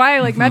 And it's why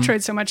I like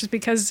Metroid so much, is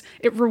because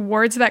it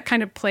rewards that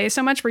kind of play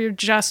so much where you're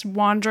just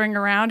wandering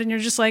around and you're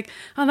just like,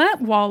 oh,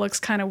 that wall looks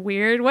kind of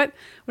weird. What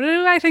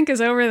do I think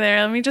is over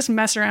there? Let me just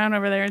mess around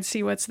over there and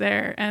see what's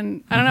there.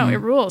 And I don't know,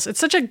 it rules. It's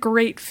such a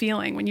great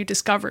feeling when you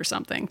discover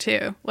something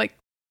too. Like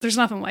there's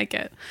nothing like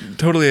it.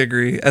 Totally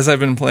agree. As I've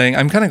been playing,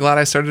 I'm kind of glad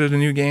I started a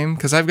new game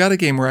because I've got a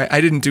game where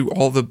I didn't do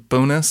all the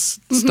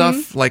bonus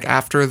stuff like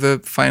after the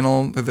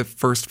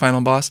first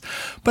final boss.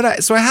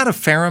 But so I had a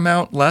fair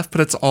amount left, but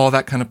it's all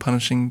that kind of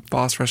punishing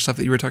boss rush stuff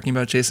that you were talking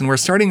about, Jason. We're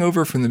starting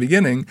over from the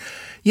beginning.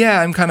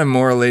 Yeah, I'm kind of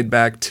more laid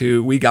back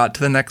to we got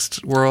to the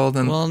next world.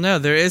 And well, no,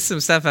 there is some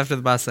stuff after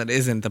the boss that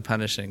isn't the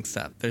punishing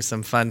stuff. There's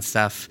some fun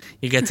stuff.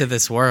 You get to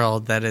this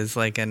world that is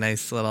like a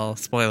nice little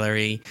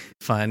spoilery,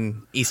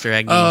 fun Easter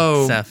eggy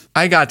stuff.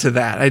 I got to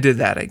that. I did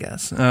that, I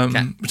guess,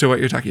 to what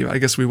you're talking about. I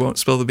guess we won't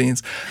spill the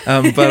beans.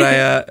 But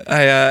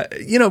I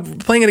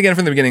playing it again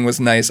from the beginning was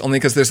nice, only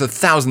because there's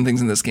 1,000 things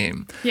in this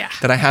game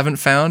that I haven't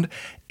found.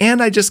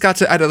 And I just got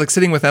to, like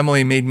sitting with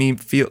Emily made me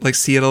feel like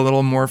see it a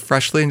little more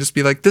freshly and just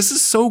be like, this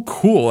is so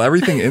cool.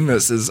 Everything in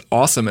this is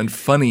awesome and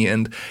funny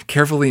and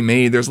carefully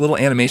made. There's little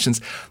animations.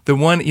 The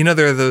one,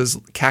 there are those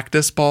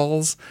cactus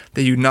balls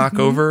that you knock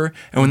over,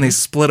 and when they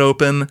split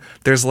open,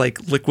 there's like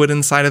liquid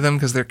inside of them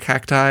because they're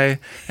cacti.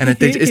 And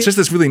it's just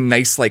this really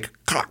nice, like,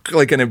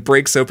 and it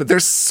breaks open.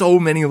 There's so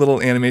many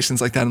little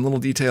animations like that and little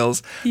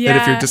details that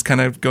if you're just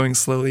kind of going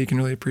slowly, you can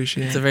really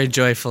appreciate. It's a very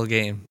joyful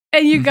game.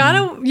 And you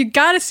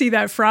gotta see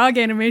that frog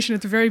animation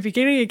at the very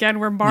beginning again,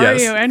 where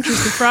Mario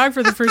enters the frog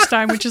for the first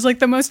time, which is like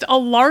the most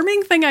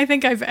alarming thing I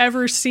think I've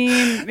ever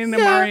seen in the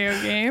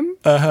Mario game.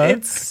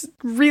 It's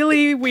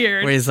really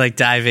weird. Where he's like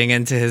diving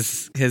into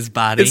his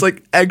body. It's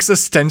like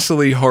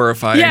existentially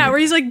horrifying. Yeah, where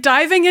he's like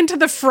diving into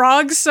the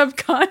frog's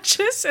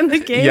subconscious, and the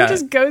game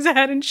just goes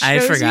ahead and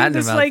shows you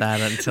this like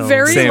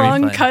very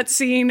long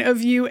cutscene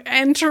of you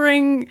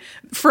entering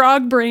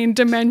frog brain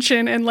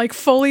dimension and like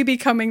fully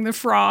becoming the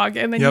frog,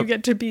 and then you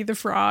get to be the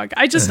frog.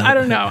 I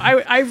don't know.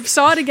 I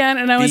saw it again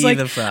and I was like,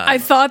 I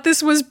thought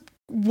this was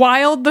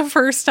wild the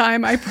first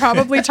time. I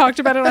probably talked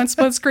about it on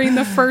split screen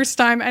the first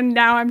time, and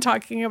now I'm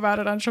talking about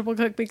it on triple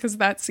click because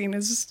that scene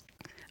is,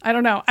 I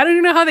don't know. I don't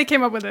even know how they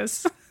came up with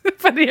this,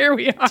 but here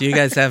we are. Do you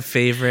guys have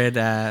favorite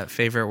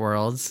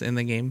worlds in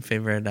the game?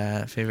 Favorite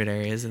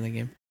areas in the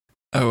game?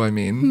 Oh, I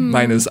mean,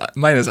 mine is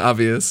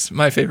obvious.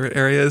 My favorite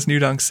area is New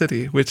Donk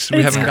City, which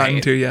we haven't gotten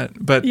to yet,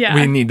 but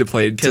we need to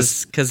play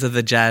because of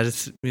the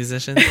jazz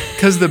musicians.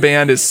 Because the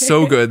band is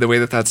so good, the way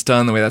that that's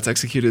done, the way that's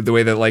executed, the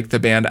way that like the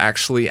band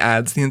actually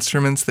adds the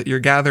instruments that you're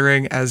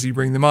gathering as you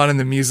bring them on, and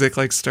the music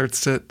like starts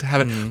to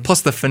have it.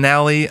 Plus the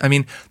finale. I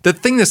mean, the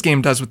thing this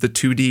game does with the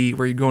 2D,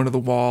 where you go into the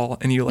wall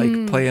and you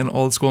like play an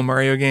old school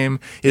Mario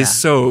game, is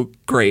so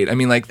great. I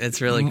mean, like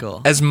it's really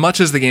cool. As much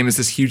as the game is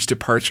this huge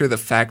departure, the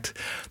fact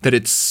that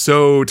it's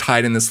so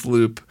tied in this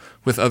loop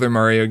with other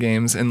Mario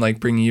games and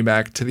like bringing you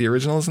back to the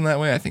originals in that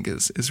way, I think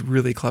is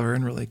really clever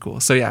and really cool.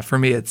 So yeah, for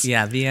me it's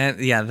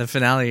the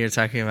finale you're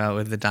talking about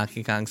with the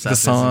Donkey Kong stuff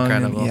is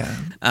incredible.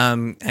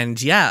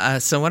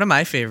 So one of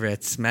my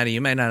favorites, Maddy, you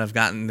might not have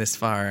gotten this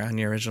far on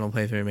your original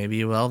playthrough, maybe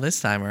you will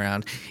this time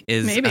around,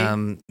 is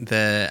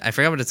I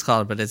forgot what it's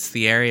called, but it's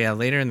the area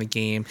later in the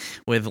game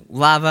with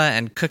lava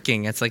and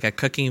cooking. It's like a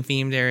cooking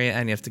themed area,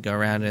 and you have to go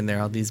around, and there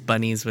are all these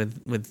bunnies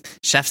with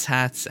chef's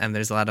hats, and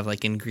there's a lot of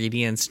like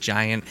ingredients,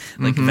 giant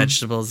like vegetables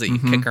that you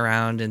kick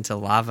around into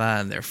lava,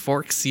 and they're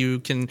forks you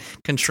can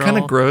control. It's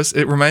kind of gross.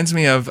 It reminds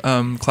me of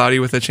Cloudy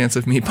with a Chance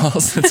of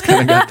Meatballs. It's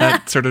kind of got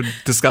that sort of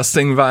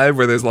disgusting vibe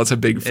where there's lots of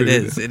big food.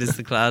 It is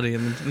the Cloudy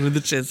with the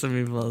Chance of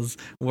Meatballs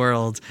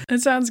world. It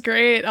sounds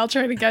great. I'll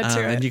try to get to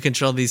it. And you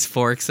control these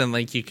forks, and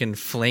like you can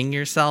fling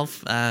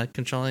yourself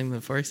controlling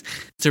the forks.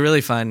 It's a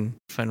really fun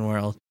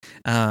world.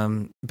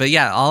 But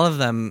yeah, all of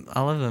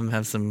them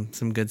have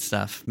some good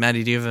stuff.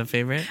 Maddy, do you have a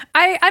favorite?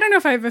 I don't know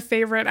if I have a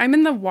favorite. I'm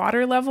in the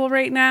water level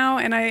right now,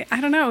 and I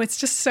don't know. It's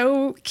just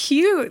so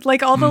cute.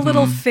 Like all the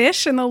little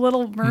fish and the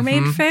little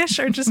mermaid fish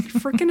are just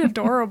freaking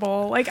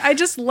adorable. Like I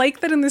just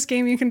like that in this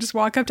game you can just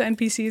walk up to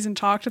NPCs and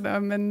talk to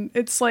them, and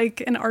it's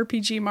like an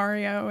RPG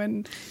Mario,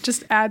 and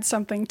just add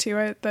something to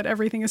it that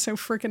everything is so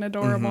freaking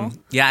adorable.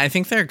 Yeah, I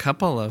think there are a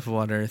couple of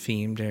water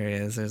themed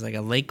areas. There's like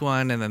a lake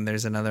one, and then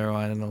there's another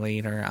one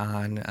later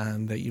on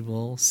that you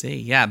will see.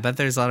 Yeah, but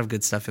there's a lot of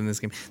good stuff in this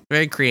game.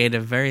 Very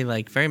creative, very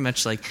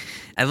much like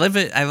I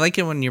like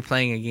it when you're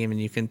playing a game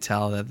and you can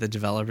tell that the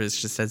developers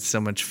just had so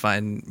much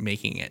fun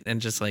making it and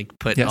just like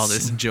put all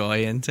this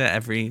joy into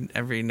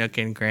every nook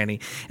and cranny.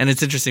 And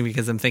it's interesting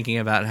because I'm thinking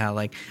about how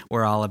like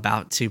we're all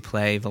about to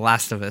play The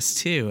Last of Us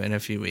 2 in a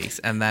few weeks,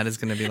 and that is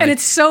going to be like, and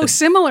it's so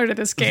similar to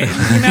this game,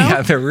 you know?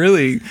 Yeah, they're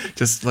really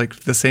just like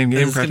the same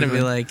game. It's going to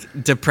be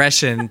like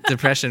depression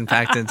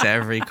packed into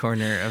every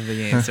corner of the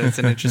game. So it's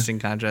an interesting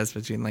contrast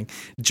between like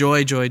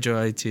joy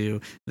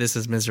to this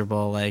is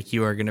miserable. Like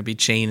you are going to be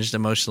changed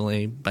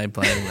emotionally by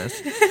playing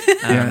this.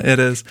 Yeah, it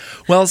is.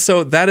 Well,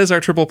 so that is our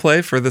triple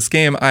play for this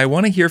game. I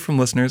want to hear from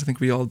listeners. I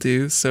think we all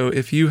do. So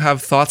if you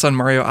have thoughts on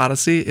Mario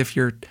Odyssey, if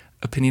your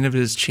opinion of it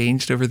has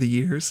changed over the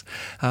years,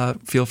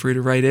 feel free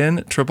to write in,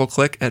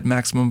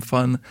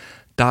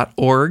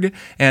 tripleclick@maximumfun.org.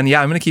 And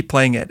yeah, I'm going to keep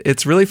playing it.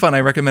 It's really fun.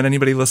 I recommend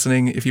anybody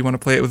listening, if you want to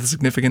play it with a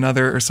significant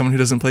other or someone who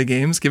doesn't play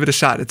games, give it a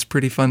shot. It's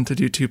pretty fun to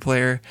do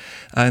 2-player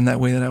in that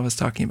way that I was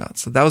talking about.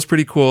 So that was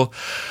pretty cool.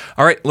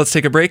 All right, let's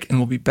take a break and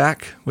we'll be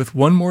back with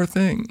one more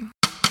thing.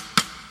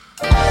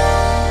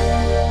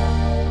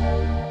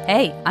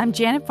 Hey, I'm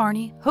Janet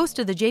Varney, host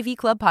of the JV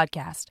Club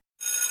podcast.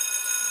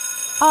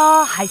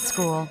 High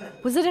school.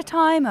 Was it a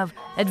time of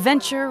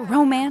adventure,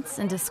 romance,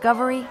 and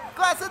discovery?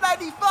 Class of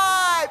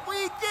 95! We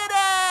did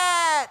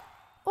it!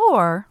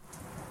 Or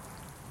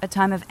a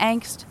time of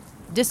angst,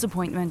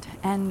 disappointment,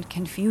 and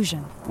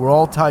confusion? We're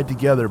all tied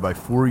together by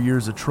 4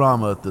 years of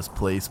trauma at this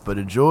place, but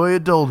enjoy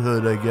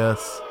adulthood, I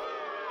guess.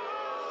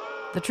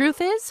 The truth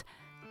is,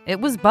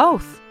 it was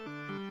both.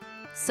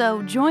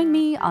 So join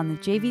me on the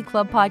JV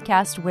Club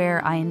podcast,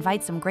 where I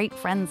invite some great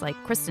friends like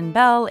Kristen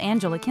Bell,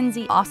 Angela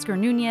Kinsey, Oscar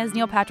Nunez,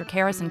 Neil Patrick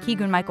Harris, and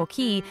Keegan-Michael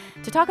Key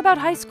to talk about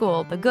high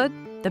school, the good,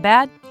 the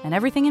bad, and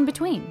everything in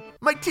between.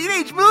 My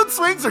teenage mood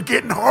swings are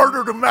getting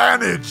harder to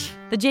manage.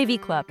 The JV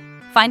Club.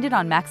 Find it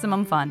on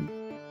Maximum Fun.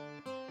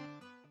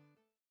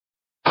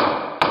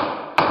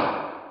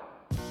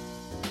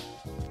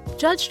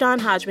 Judge John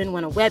Hodgman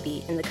won a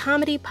Webby in the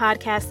comedy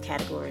podcast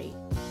category.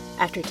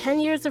 After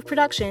 10 years of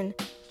production,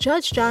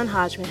 Judge John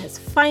Hodgman has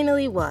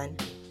finally won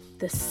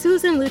the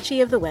Susan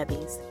Lucci of the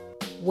Webbies.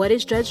 What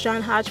is Judge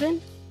John Hodgman?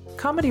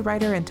 Comedy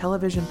writer and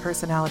television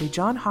personality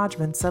John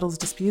Hodgman settles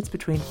disputes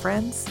between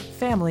friends,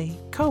 family,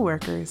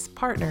 co-workers,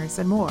 partners,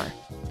 and more.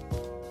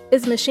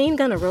 Is Machine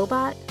Gun a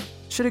robot?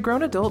 Should a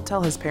grown adult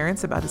tell his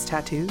parents about his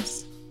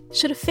tattoos?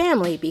 Should a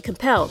family be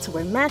compelled to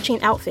wear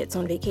matching outfits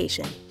on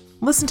vacation?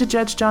 Listen to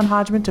Judge John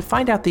Hodgman to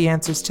find out the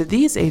answers to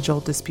these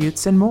age-old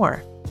disputes and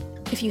more.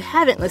 If you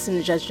haven't listened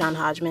to Judge John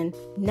Hodgman,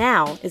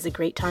 now is a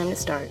great time to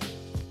start.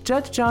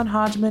 Judge John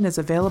Hodgman is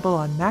available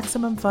on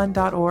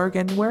MaximumFun.org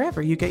and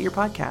wherever you get your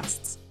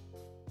podcasts.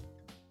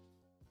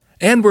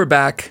 And we're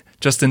back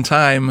just in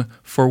time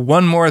for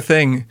one more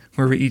thing,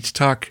 where we each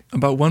talk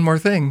about one more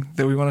thing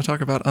that we want to talk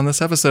about on this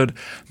episode.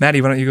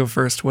 Maddy, why don't you go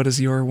first? What is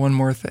your one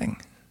more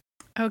thing?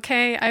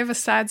 Okay, I have a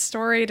sad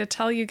story to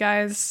tell you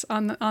guys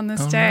on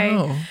this day.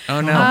 No.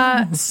 Oh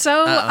no!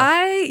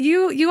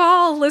 You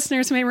all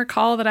listeners may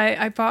recall that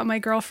I bought my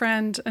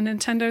girlfriend a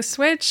Nintendo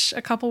Switch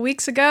a couple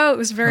weeks ago. It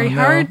was very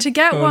hard to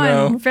get one.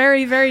 No.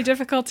 Very, very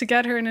difficult to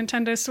get her a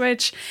Nintendo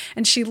Switch,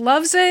 and she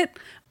loves it.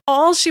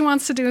 All she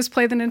wants to do is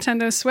play the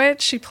Nintendo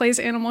Switch. She plays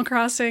Animal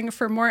Crossing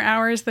for more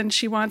hours than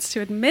she wants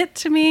to admit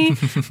to me.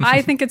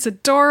 I think it's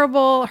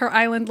adorable. Her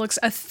island looks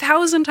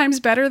 1,000 times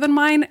better than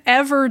mine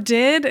ever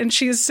did, and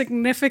she has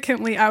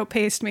significantly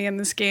outpaced me in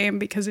this game,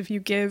 because if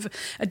you give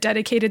a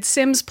dedicated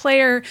Sims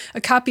player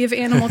a copy of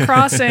Animal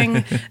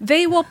Crossing,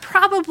 they will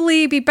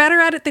probably be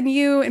better at it than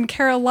you and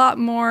care a lot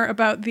more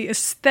about the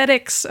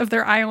aesthetics of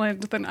their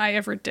island than I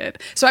ever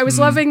did. So I was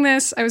loving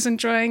this. I was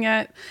enjoying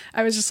it.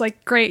 I was just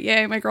like, great,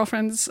 yay, my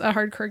girlfriend's a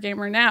hardcore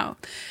gamer now.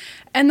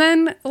 And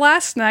then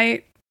last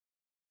night,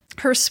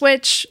 her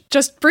Switch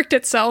just bricked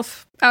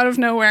itself out of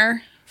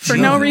nowhere for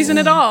no reason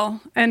at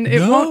all. And it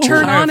won't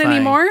turn on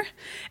anymore.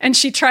 And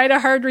she tried a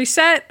hard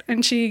reset,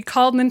 and she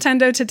called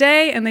Nintendo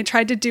today, and they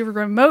tried to do a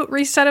remote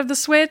reset of the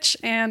Switch,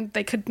 and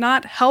they could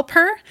not help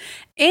her.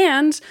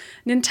 And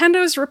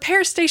Nintendo's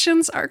repair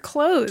stations are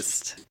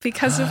closed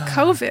because of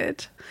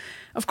COVID,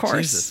 of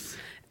course. Jesus.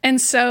 And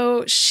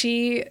so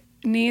she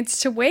needs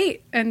to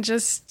wait and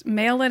just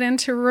mail it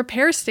into a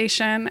repair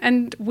station.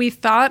 And we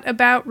thought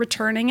about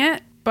returning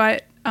it,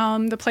 but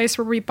The place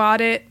where we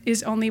bought it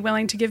is only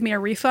willing to give me a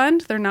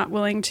refund. They're not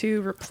willing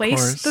to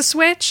replace the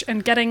Switch,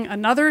 and getting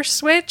another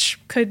Switch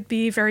could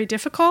be very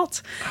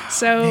difficult.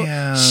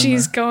 So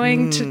she's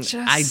going to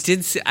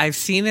just... I've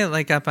seen it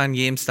like up on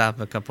GameStop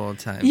a couple of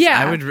times. Yeah.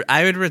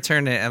 I would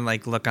return it and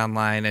like look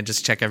online and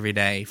just check every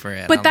day for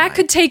it. But online. that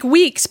could take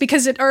weeks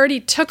because it already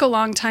took a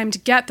long time to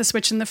get the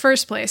Switch in the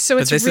first place. So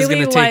it's this really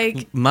is gonna like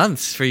take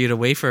months for you to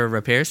wait for a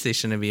repair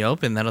station to be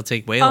open. That'll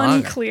take way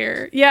longer.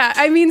 Unclear. Yeah.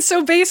 I mean,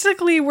 so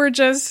basically we're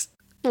just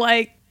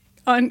like,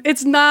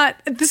 it's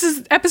not, this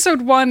is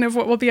episode 1 of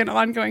what will be an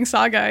ongoing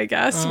saga, I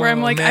guess, where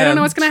I'm like, I don't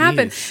know what's going to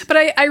happen. But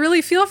I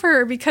really feel for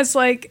her because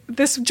like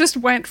this just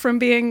went from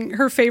being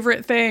her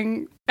favorite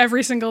thing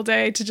every single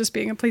day to just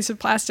being a piece of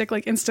plastic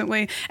like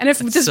instantly. And if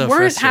this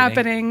weren't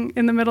happening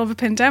in the middle of a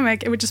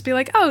pandemic, it would just be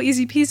like, oh,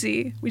 easy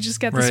peasy. We just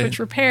get the Switch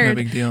repaired.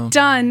 No big deal.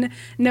 Done.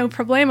 No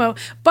problemo.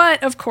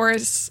 But of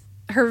course,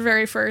 her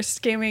very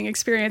first gaming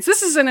experience.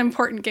 This is an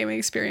important gaming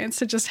experience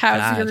to just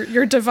have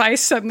your device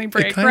suddenly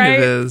break, right? It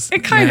is.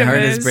 It kind of is. My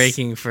heart is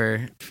breaking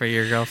for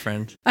your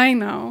girlfriend. I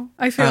know.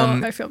 I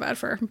feel bad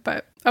for her,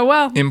 but oh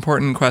well.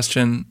 Important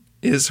question.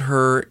 Is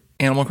her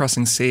Animal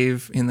Crossing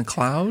save in the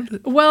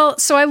cloud? Well,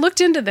 so I looked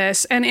into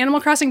this, and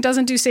Animal Crossing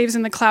doesn't do saves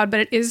in the cloud,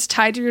 but it is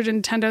tied to your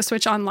Nintendo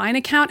Switch Online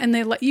account, and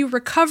they let you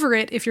recover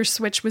it if your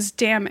Switch was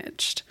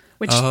damaged,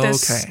 which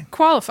this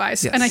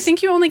qualifies. Yes. And I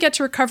think you only get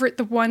to recover it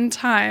the one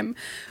time.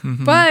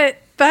 Mm-hmm. But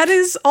that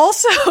is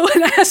also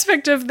an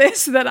aspect of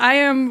this that I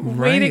am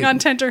waiting on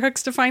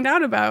tenterhooks to find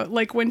out about.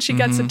 Like when she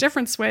gets a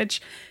different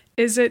Switch,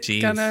 is it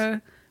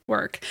gonna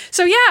work?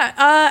 So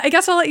I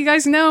guess I'll let you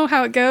guys know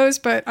how it goes,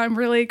 but I'm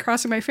really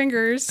crossing my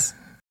fingers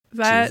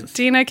that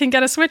Dina can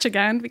get a Switch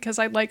again because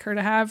I'd like her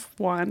to have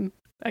one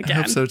again.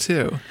 I hope so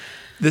too.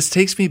 This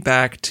takes me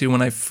back to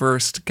when I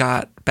first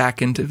got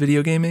back into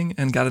video gaming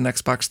and got an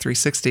Xbox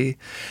 360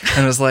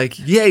 and was like,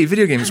 yay,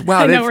 video games.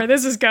 Wow. I know where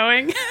this is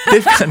going.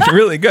 They've gotten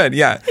really good.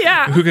 Yeah.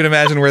 Yeah. Who could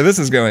imagine where this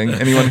is going?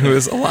 Anyone who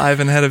is alive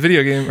and had a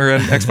video game or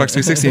an Xbox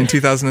 360 in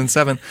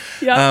 2007.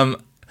 Yeah.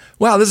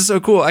 Wow, this is so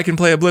cool. I can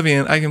play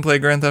Oblivion. I can play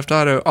Grand Theft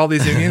Auto. All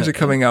these new games are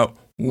coming out.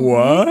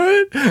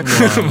 What?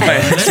 My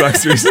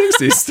Xbox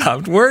 360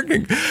 stopped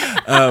working.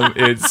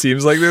 It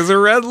seems like there's a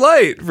red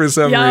light for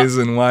some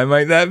reason. Why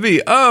might that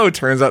be? Oh,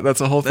 turns out that's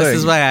a whole thing. This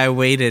is why I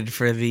waited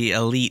for the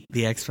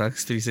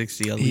Xbox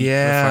 360 Elite before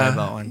I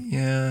bought one.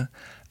 Yeah.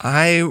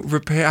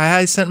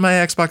 I sent my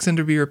Xbox in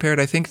to be repaired,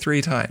 I think 2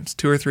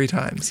 or 3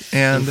 times.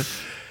 And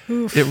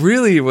it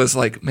really was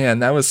like, man,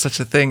 that was such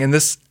a thing. And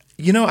this,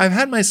 I've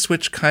had my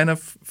Switch kind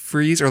of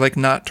freeze or like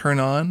not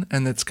turn on,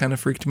 and it's kind of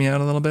freaked me out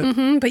a little bit.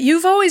 Mm-hmm, but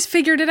you've always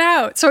figured it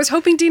out. So I was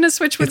hoping Dina's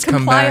Switch would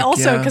comply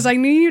also, because I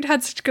knew you'd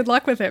had such good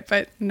luck with it.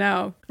 But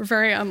no, we're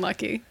very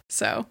unlucky.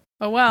 So,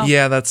 oh well.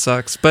 Yeah, that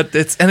sucks. But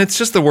it's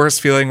just the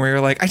worst feeling where you're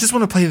like, I just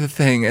want to play the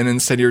thing, and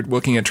instead you're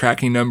looking at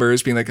tracking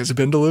numbers, being like, has it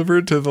been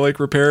delivered to the like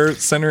repair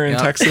center in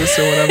Texas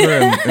or whatever,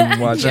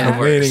 and watching and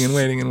waiting.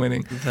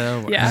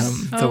 The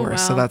worst. The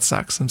worst. So that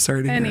sucks. I'm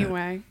sorry to hear.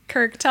 Anyway,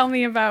 Kirk, tell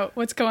me about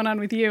what's going on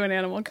with you in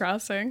Animal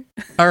Crossing.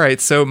 All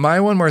right, so my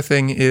one more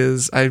thing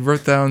is I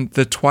wrote down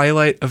the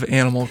twilight of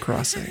Animal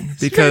Crossing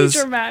because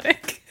very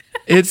dramatic.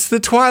 It's the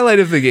twilight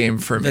of the game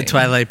for me. The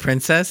Twilight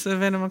Princess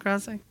of Animal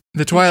Crossing?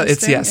 The Twilight,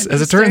 it's yes.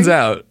 As it turns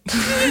out,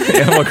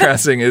 Animal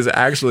Crossing is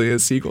actually a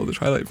sequel to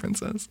Twilight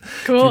Princess.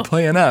 Cool. If you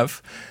play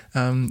enough,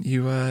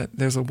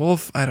 there's a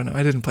wolf. I don't know.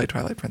 I didn't play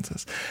Twilight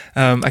Princess.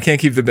 I can't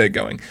keep the bid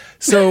going.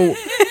 So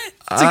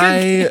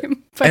I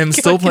am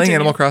still playing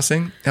Animal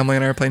Crossing. Emily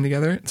and I are playing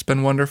together. It's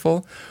been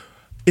wonderful.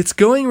 It's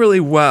going really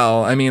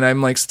well. I mean, I'm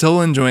like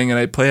still enjoying it.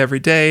 I play every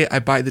day. I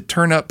buy the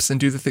turnips and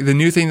do the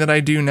new thing that I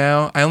do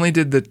now. I only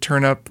did the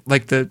turnip,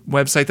 like the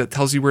website that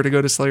tells you where to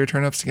go to sell your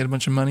turnips to get a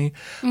bunch of money.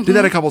 Mm-hmm. Did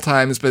that a couple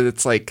times, but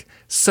it's like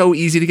so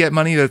easy to get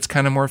money that it's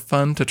kind of more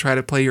fun to try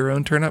to play your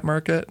own turnip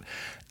market.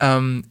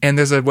 And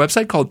there's a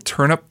website called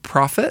Turnip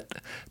Profit,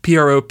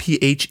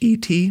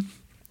 Prophet.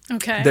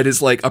 Okay. That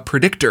is like a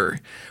predictor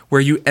where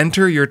you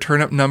enter your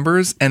turnip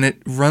numbers and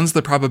it runs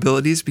the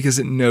probabilities because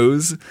it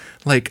knows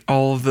like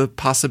all of the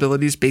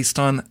possibilities based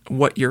on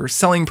what your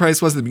selling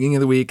price was at the beginning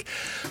of the week,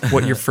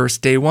 what your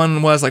first day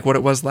one was, like what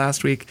it was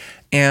last week.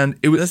 And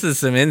this is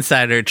some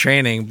insider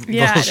training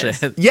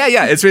bullshit.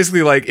 Yeah. It's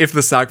basically like if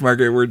the stock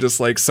market were just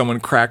like someone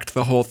cracked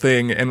the whole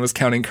thing and was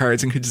counting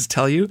cards and could just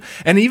tell you.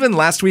 And even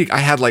last week I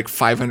had like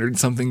 500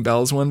 something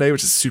bells one day,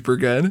 which is super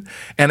good.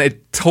 And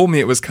it told me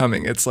it was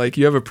coming. It's like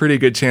you have a pretty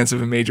good chance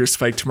of a major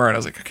spike tomorrow. And I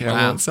was like, okay,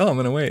 I won't sell. I'm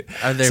going to wait.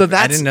 I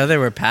didn't know there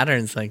were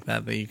patterns like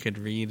that you could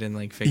read and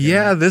like figure out.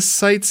 Yeah, this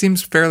site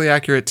seems fairly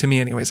accurate to me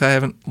anyways. I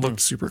haven't looked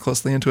super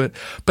closely into it.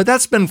 But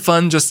that's been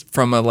fun just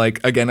from a like,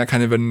 again, a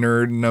kind of a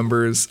nerd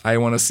numbers. I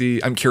want to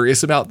see, I'm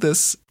curious about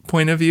this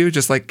point of view.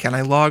 Just like, can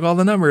I log all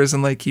the numbers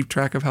and like keep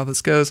track of how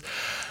this goes?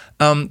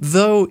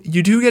 Though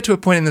you do get to a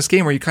point in this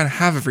game where you kind of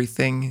have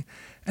everything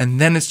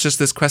And then it's just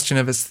this question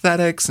of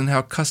aesthetics and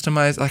how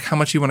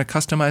much you want to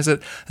customize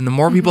it. And the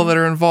more people that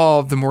are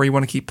involved, the more you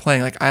want to keep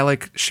playing. Like, I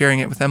like sharing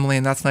it with Emily,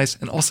 and that's nice.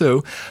 And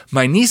also,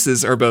 my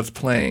nieces are both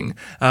playing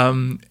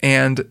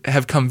and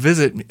have come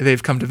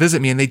they've come to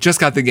visit me, and they just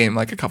got the game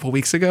like a couple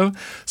weeks ago.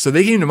 So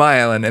they came to my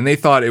island, and they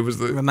thought it was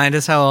Remind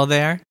us how old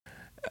they are?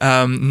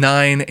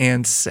 9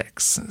 and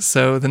 6.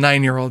 So the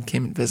 9-year-old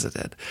came and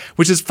visited,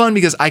 which is fun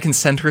because I can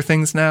send her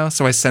things now.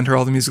 So I send her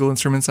all the musical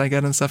instruments I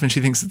get and stuff, and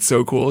she thinks it's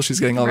so cool. She's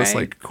getting all this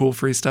like cool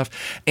free stuff.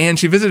 And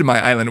she visited my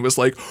island and was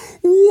like,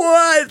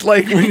 what?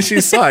 Like, when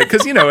she saw it,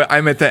 because,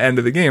 I'm at the end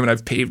of the game and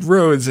I've paved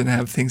roads and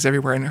have things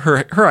everywhere. And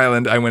her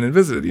island, I went and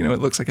visited. It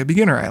looks like a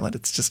beginner island.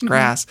 It's just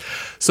grass.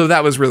 So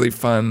that was really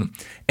fun.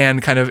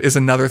 And kind of is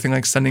another thing,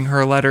 like sending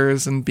her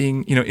letters and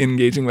being,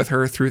 engaging with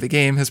her through the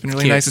game has been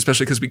really nice,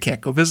 especially because we can't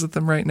go visit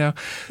them right now.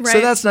 Right.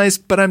 So that's nice.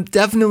 But I'm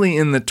definitely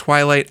in the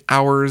twilight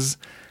hours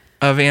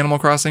of Animal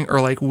Crossing, or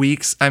like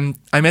weeks. I'm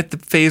at the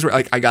phase where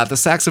like I got the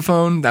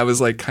saxophone. That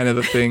was like kind of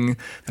the thing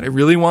that I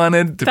really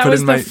wanted to put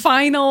in my... That was the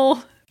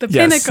final... The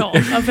pinnacle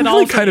of it all.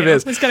 Really kind of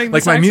is.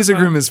 Like, my music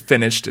room is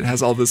finished. It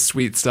has all this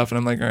sweet stuff. And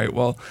I'm like, all right,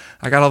 well,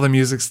 I got all the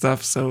music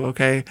stuff. So,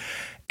 okay.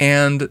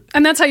 And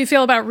that's how you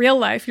feel about real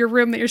life, your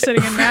room that you're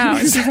sitting in now.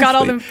 Exactly. You've got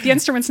all the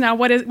instruments now.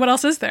 What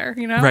else is there,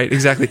 Right,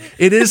 exactly.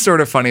 It is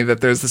sort of funny that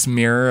there's this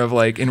mirror of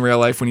like in real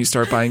life when you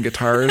start buying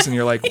guitars and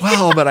you're like,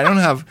 well, but I don't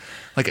have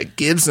like a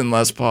Gibson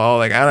Les Paul.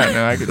 Like, I don't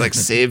know, I could like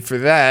save for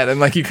that. And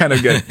like you can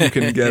get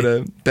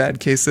a bad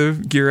case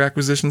of gear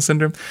acquisition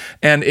syndrome.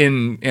 And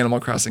in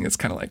Animal Crossing, it's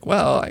kind of like,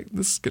 well,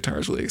 this guitar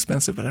is really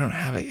expensive, but I don't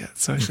have it yet,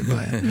 so I should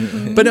buy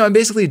it. But no, I'm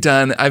basically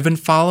done. I've been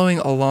following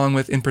along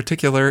with, in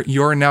particular,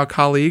 your now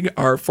colleague,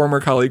 our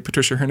former colleague,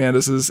 Patricia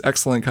Hernandez's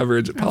excellent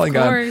coverage at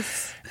Polygon. Of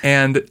course.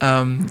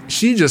 And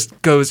she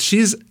just goes,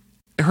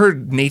 her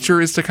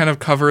nature is to kind of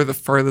cover the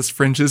farthest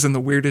fringes and the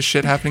weirdest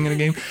shit happening in a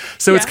game.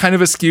 So it's kind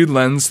of a skewed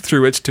lens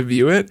through which to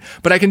view it.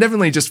 But I can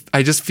definitely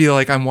I just feel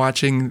like I'm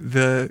watching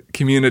the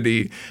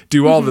community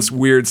do all this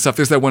weird stuff.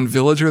 There's that one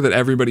villager that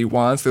everybody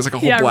wants. There's like a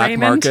whole black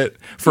market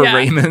for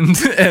Raymond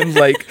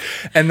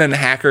and then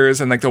hackers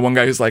and like the one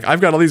guy who's like,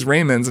 I've got all these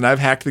Raymonds and I've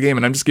hacked the game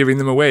and I'm just giving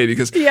them away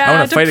because I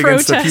want to fight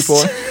against the people.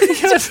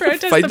 To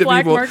protest the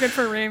black market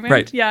for Raymond.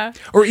 Right. Yeah.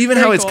 Or even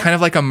how it's kind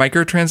of like a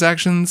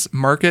microtransactions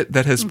market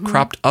that has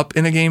cropped up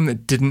in a game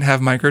that didn't have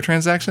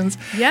microtransactions.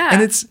 Yeah.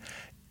 And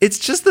it's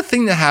just the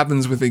thing that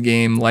happens with a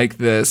game like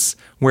this,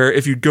 where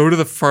if you go to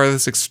the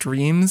farthest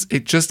extremes,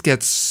 it just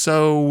gets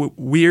so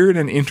weird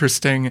and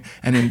interesting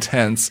and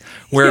intense,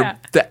 where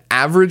the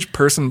average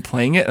person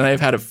playing it, and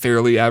I've had a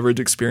fairly average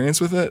experience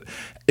with it,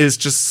 is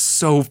just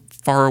so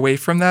far away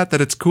from that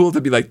it's cool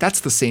to be like, that's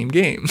the same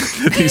game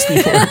that these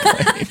people are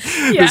playing.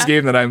 This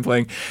game that I'm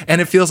playing.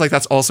 And it feels like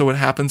that's also what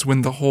happens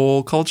when the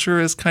whole culture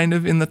is kind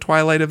of in the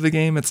twilight of the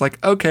game. It's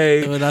like,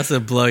 okay. It would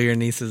also blow your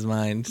niece's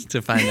mind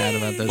to find out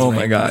about those. Oh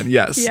my God.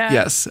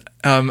 Yes.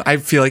 I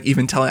feel like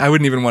I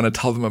wouldn't even want to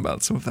tell them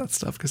about some of that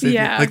stuff because they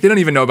don't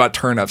even know about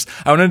turnips.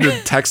 I wanted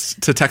to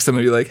text them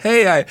and be like,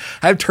 hey, I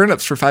have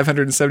turnips for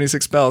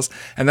 576 bells.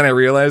 And then I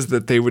realized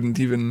that they wouldn't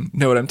even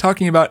know what I'm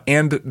talking about.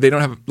 And they don't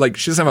have, like,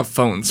 she doesn't have a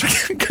phone. So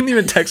I couldn't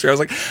even text her. I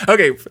was like,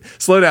 okay,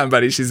 slow down,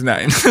 buddy. She's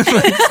 9.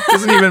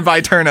 Doesn't even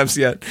buy turnips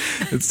yet.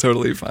 It's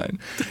totally fine.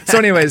 So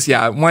anyways,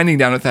 winding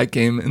down with that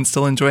game and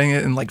still enjoying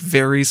it in like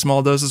very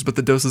small doses, but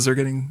the doses are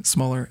getting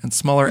smaller and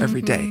smaller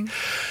every day.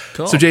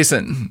 Cool. So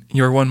Jason,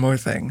 your one more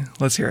thing.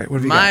 Let's hear it. What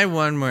have you got? My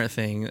one more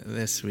thing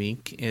this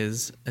week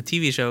is a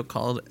TV show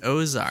called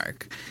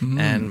Ozark.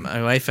 And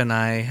my wife and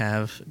I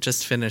have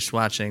just finished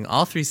watching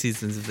all 3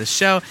 seasons of this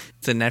show.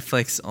 It's a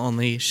Netflix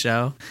only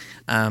show.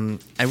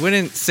 I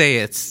wouldn't say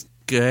it's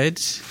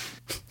good.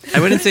 I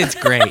wouldn't say it's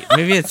great.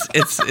 Maybe it's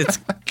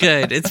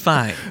good. It's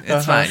fine.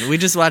 It's fine. We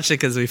just watched it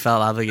because we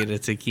felt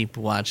obligated to keep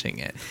watching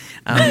it.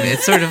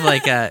 It's sort of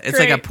like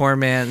like a poor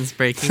man's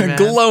Breaking Bad.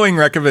 Glowing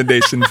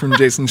recommendation from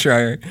Jason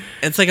Schreier.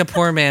 It's like a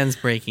poor man's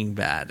Breaking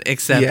Bad,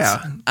 except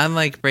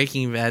unlike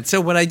Breaking Bad.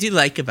 So what I do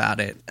like about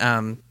it,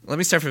 let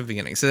me start from the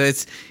beginning. So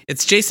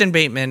it's Jason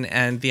Bateman,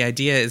 and the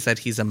idea is that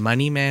he's a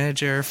money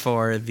manager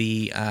for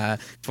the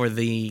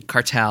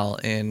cartel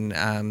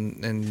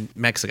in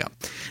Mexico,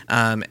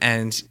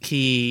 and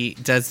he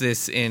does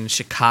this in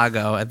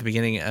Chicago at the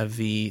beginning of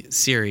the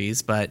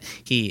series, but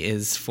he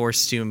is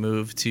forced to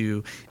move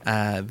to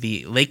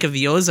the Lake of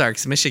the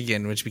Ozarks,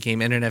 Michigan, which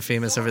became internet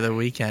famous over the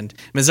weekend.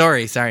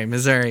 Missouri,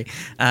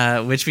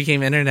 which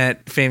became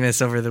internet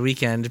famous over the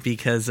weekend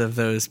because of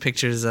those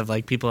pictures of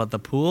like people at the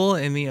pool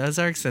in the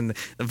Ozarks and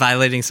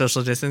violating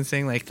social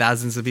distancing, like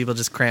thousands of people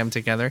just crammed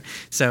together.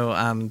 So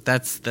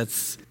that's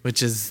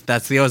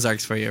the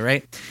Ozarks for you,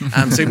 right?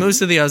 So he moves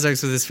to the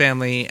Ozarks with his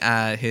family,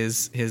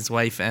 his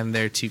wife and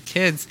their 2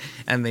 kids,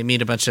 and they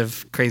meet a bunch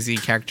of crazy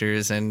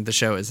characters, and the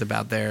show is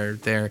about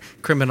their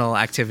criminal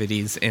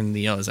activities in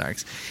the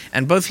Ozarks.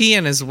 And both he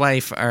and his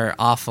wife are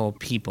awful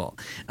people.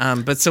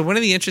 But so one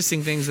of the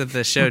interesting things that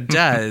the show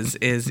does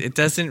is it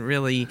doesn't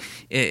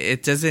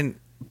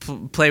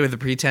play with the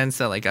pretense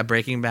that like a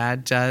Breaking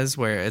Bad does,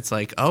 where it's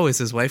like, oh, is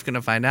his wife going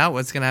to find out?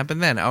 What's going to happen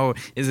then? Oh,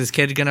 is his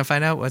kid going to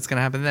find out? What's going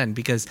to happen then?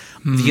 Because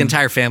the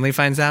entire family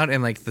finds out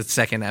in like the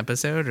second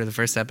episode or the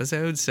first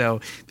episode.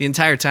 So the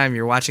entire time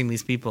you're watching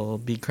these people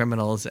be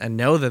criminals and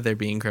know that they're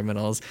being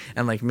criminals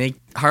and like make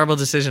horrible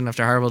decision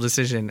after horrible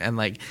decision and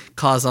like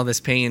cause all this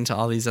pain to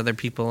all these other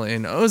people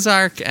in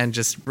Ozark and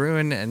just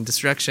ruin and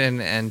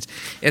destruction. And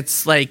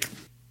it's like,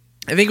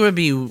 I think it would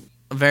be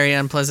very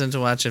unpleasant to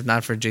watch if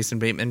not for Jason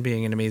Bateman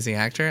being an amazing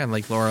actor, and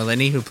like Laura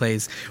Linney, who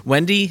plays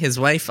Wendy, his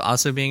wife,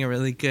 also being a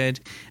really good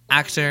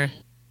actor.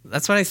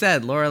 That's what I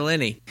said, Laura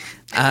Linney.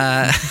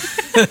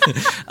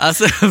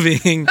 Also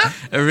being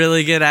a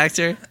really good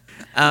actor.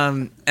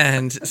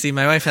 And see,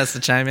 my wife has to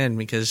chime in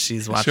because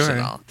she's watched it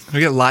all. We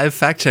get live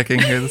fact checking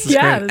here. This is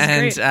great.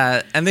 This is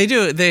great. And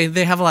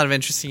they have a lot of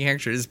interesting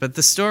characters, but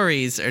the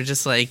stories are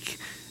just like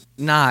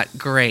not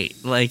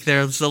great. Like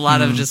there's a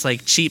lot of just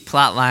like cheap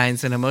plot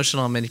lines and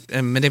emotional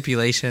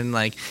manipulation.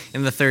 Like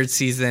in the third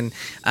season,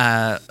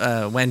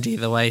 Wendy,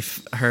 the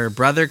wife, her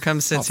brother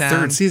comes to town.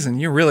 Third season,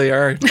 you're really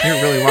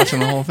watching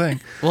the whole thing.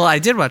 Well, I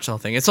did watch the whole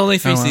thing. It's only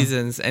 3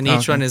 seasons, and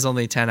each one is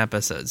only 10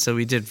 episodes. So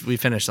we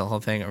finished the whole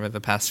thing over the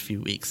past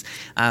few weeks.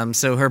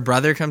 So her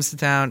brother comes to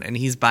town, and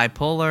he's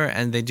bipolar,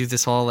 and they do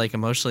this whole like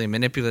emotionally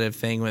manipulative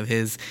thing with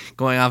his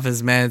going off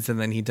his meds, and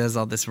then he does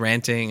all this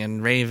ranting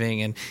and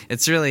raving, and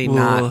it's really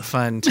not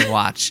fun to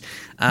watch.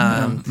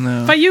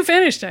 No. But you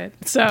finished it.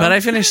 But I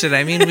finished it.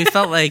 I mean, we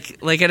felt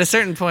like at a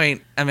certain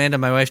point, Amanda,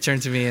 my wife,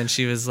 turned to me and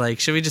she was like,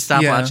 should we just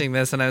stop watching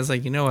this? And I was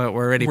like, you know what?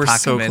 We're already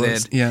so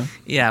committed. Close.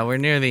 Yeah, we're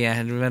near the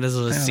end. We might as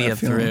well just see it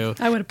through.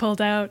 I would have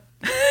pulled out.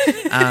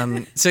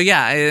 So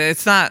yeah,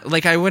 it's not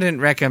like I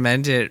wouldn't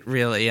recommend it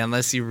really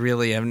unless you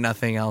really have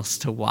nothing else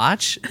to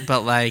watch.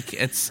 But like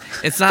it's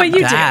not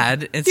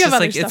bad. It's just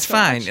like it's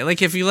fine.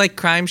 Like if you like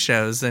crime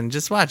shows, then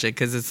just watch it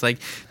because it's like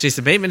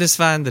Jason Bateman is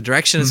fun. The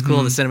direction is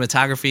cool. The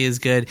cinematography is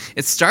good.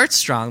 It starts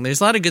strong.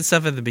 There's a lot of good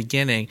stuff at the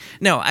beginning.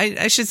 No,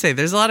 I should say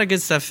there's a lot of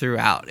good stuff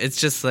throughout.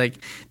 It's just like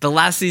the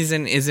last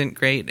season isn't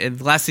great.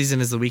 The last season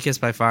is the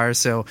weakest by far.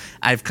 So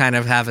I've kind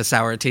of have a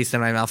sour taste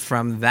in my mouth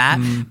from that.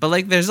 But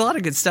like there's a lot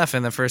of good stuff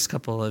in the first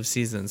couple of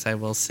seasons, I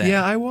will say.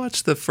 Yeah,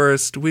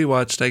 we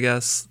watched, I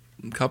guess,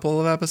 a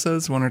couple of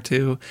episodes, 1 or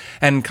 2,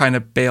 and kind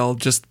of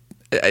bailed.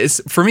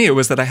 For me, it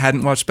was that I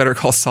hadn't watched Better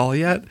Call Saul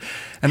yet.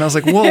 And I was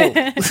like, whoa,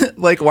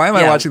 like, why am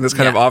I watching this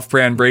kind of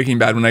off-brand Breaking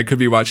Bad when I could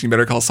be watching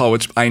Better Call Saul,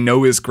 which I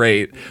know is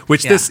great,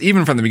 which this,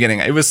 even from the beginning,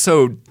 it was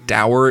so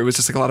dour. It was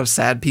just like a lot of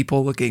sad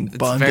people looking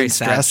bummed and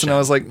stressed. And I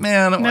was like,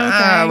 man,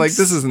 like,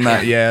 this isn't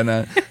that,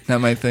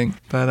 not my thing.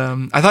 But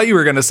I thought you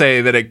were going to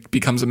say that it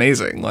becomes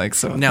amazing. Like,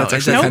 so that's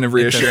actually kind of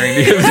reassuring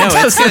to you. No,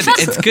 it's good.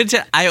 It's good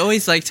to, I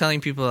always like telling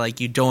people,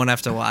 like, you don't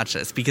have to watch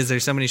this because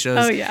there's so many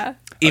shows. Oh, yeah.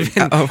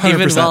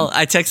 Even while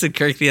I texted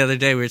Kirk the other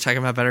day, we were talking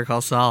about Better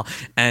Call Saul,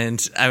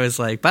 and I was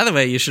like, by the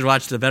way, you should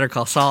watch the Better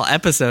Call Saul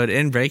episode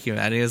in Breaking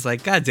Bad. And he was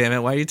like, God damn it,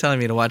 why are you telling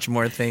me to watch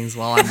more things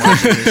while I'm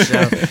watching this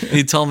show?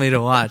 He told me to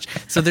watch.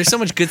 So there's so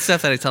much good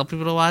stuff that I tell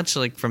people to watch,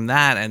 like from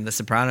that and The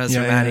Sopranos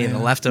from Maddy and The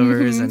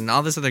Leftovers and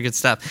all this other good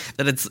stuff,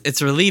 that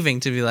it's relieving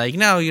to be like,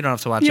 no, you don't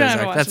have to watch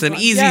Ozark. That's an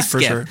easy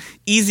skip. Sure.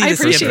 Easy to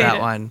skip that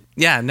one.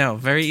 Yeah, no,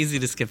 very easy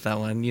to skip that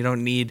one. You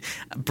don't need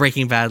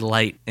Breaking Bad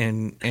light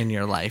in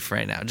your life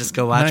right now. Just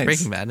go watch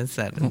Breaking Bad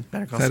instead.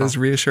 Better Call Saul. That is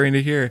reassuring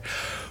to hear.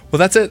 Well,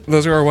 that's it.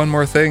 Those are our one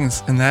more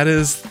things. And that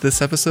is this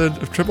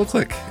episode of Triple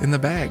Click in the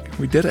bag.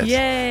 We did it.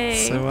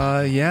 Yay.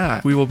 So,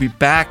 we will be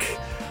back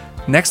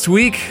next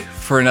week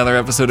for another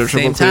episode of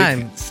Triple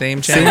Click.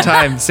 Same channel. Same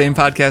time, same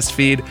podcast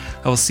feed.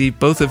 I will see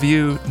both of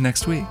you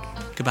next week.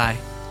 Goodbye.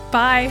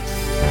 Bye.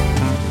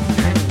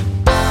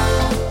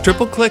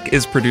 Triple Click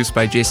is produced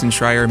by Jason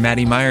Schreier,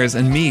 Maddy Myers,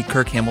 and me,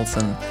 Kirk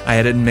Hamilton. I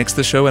edit and mixed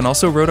the show and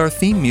also wrote our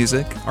theme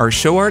music. Our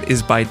show art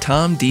is by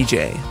Tom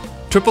DJ.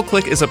 Triple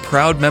Click is a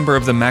proud member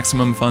of the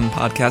Maximum Fun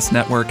Podcast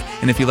Network,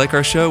 and if you like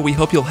our show, we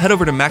hope you'll head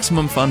over to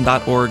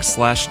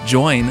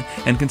MaximumFun.org/join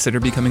and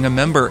consider becoming a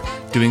member.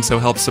 Doing so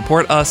helps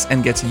support us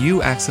and gets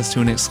you access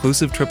to an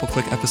exclusive Triple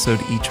Click episode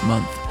each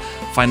month.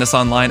 Find us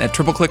online at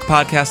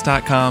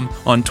tripleclickpodcast.com,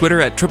 on Twitter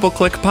at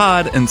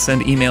tripleclickpod, and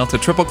send email to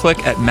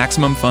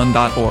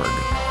tripleclick@maximumfun.org.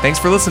 Thanks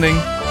for listening.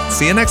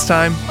 See you next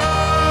time.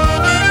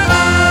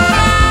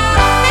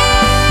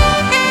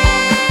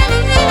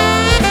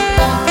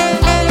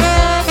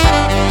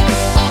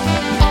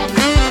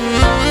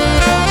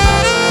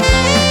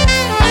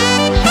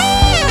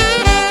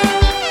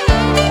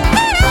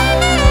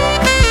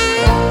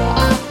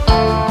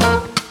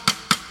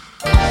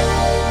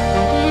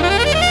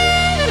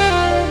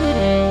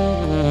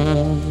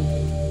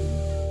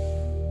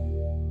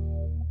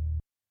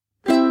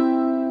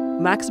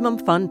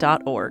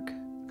 MaximumFun.org.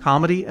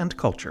 Comedy and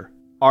culture.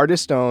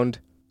 Artist-owned.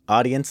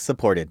 Audience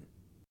supported.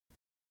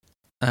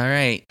 All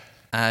right.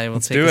 I will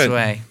take this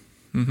away.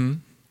 Mm-hmm.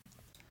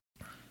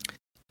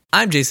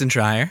 I'm Jason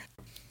Schreier.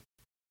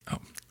 Oh,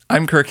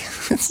 I'm Kirk. Do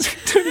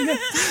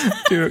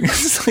it again.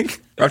 It's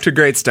like, off to a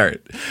great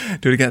start.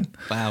 Do it again.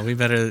 Wow, you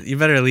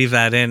better leave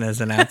that in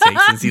as an outtake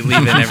since you leave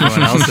in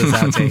everyone else's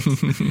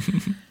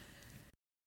outtake.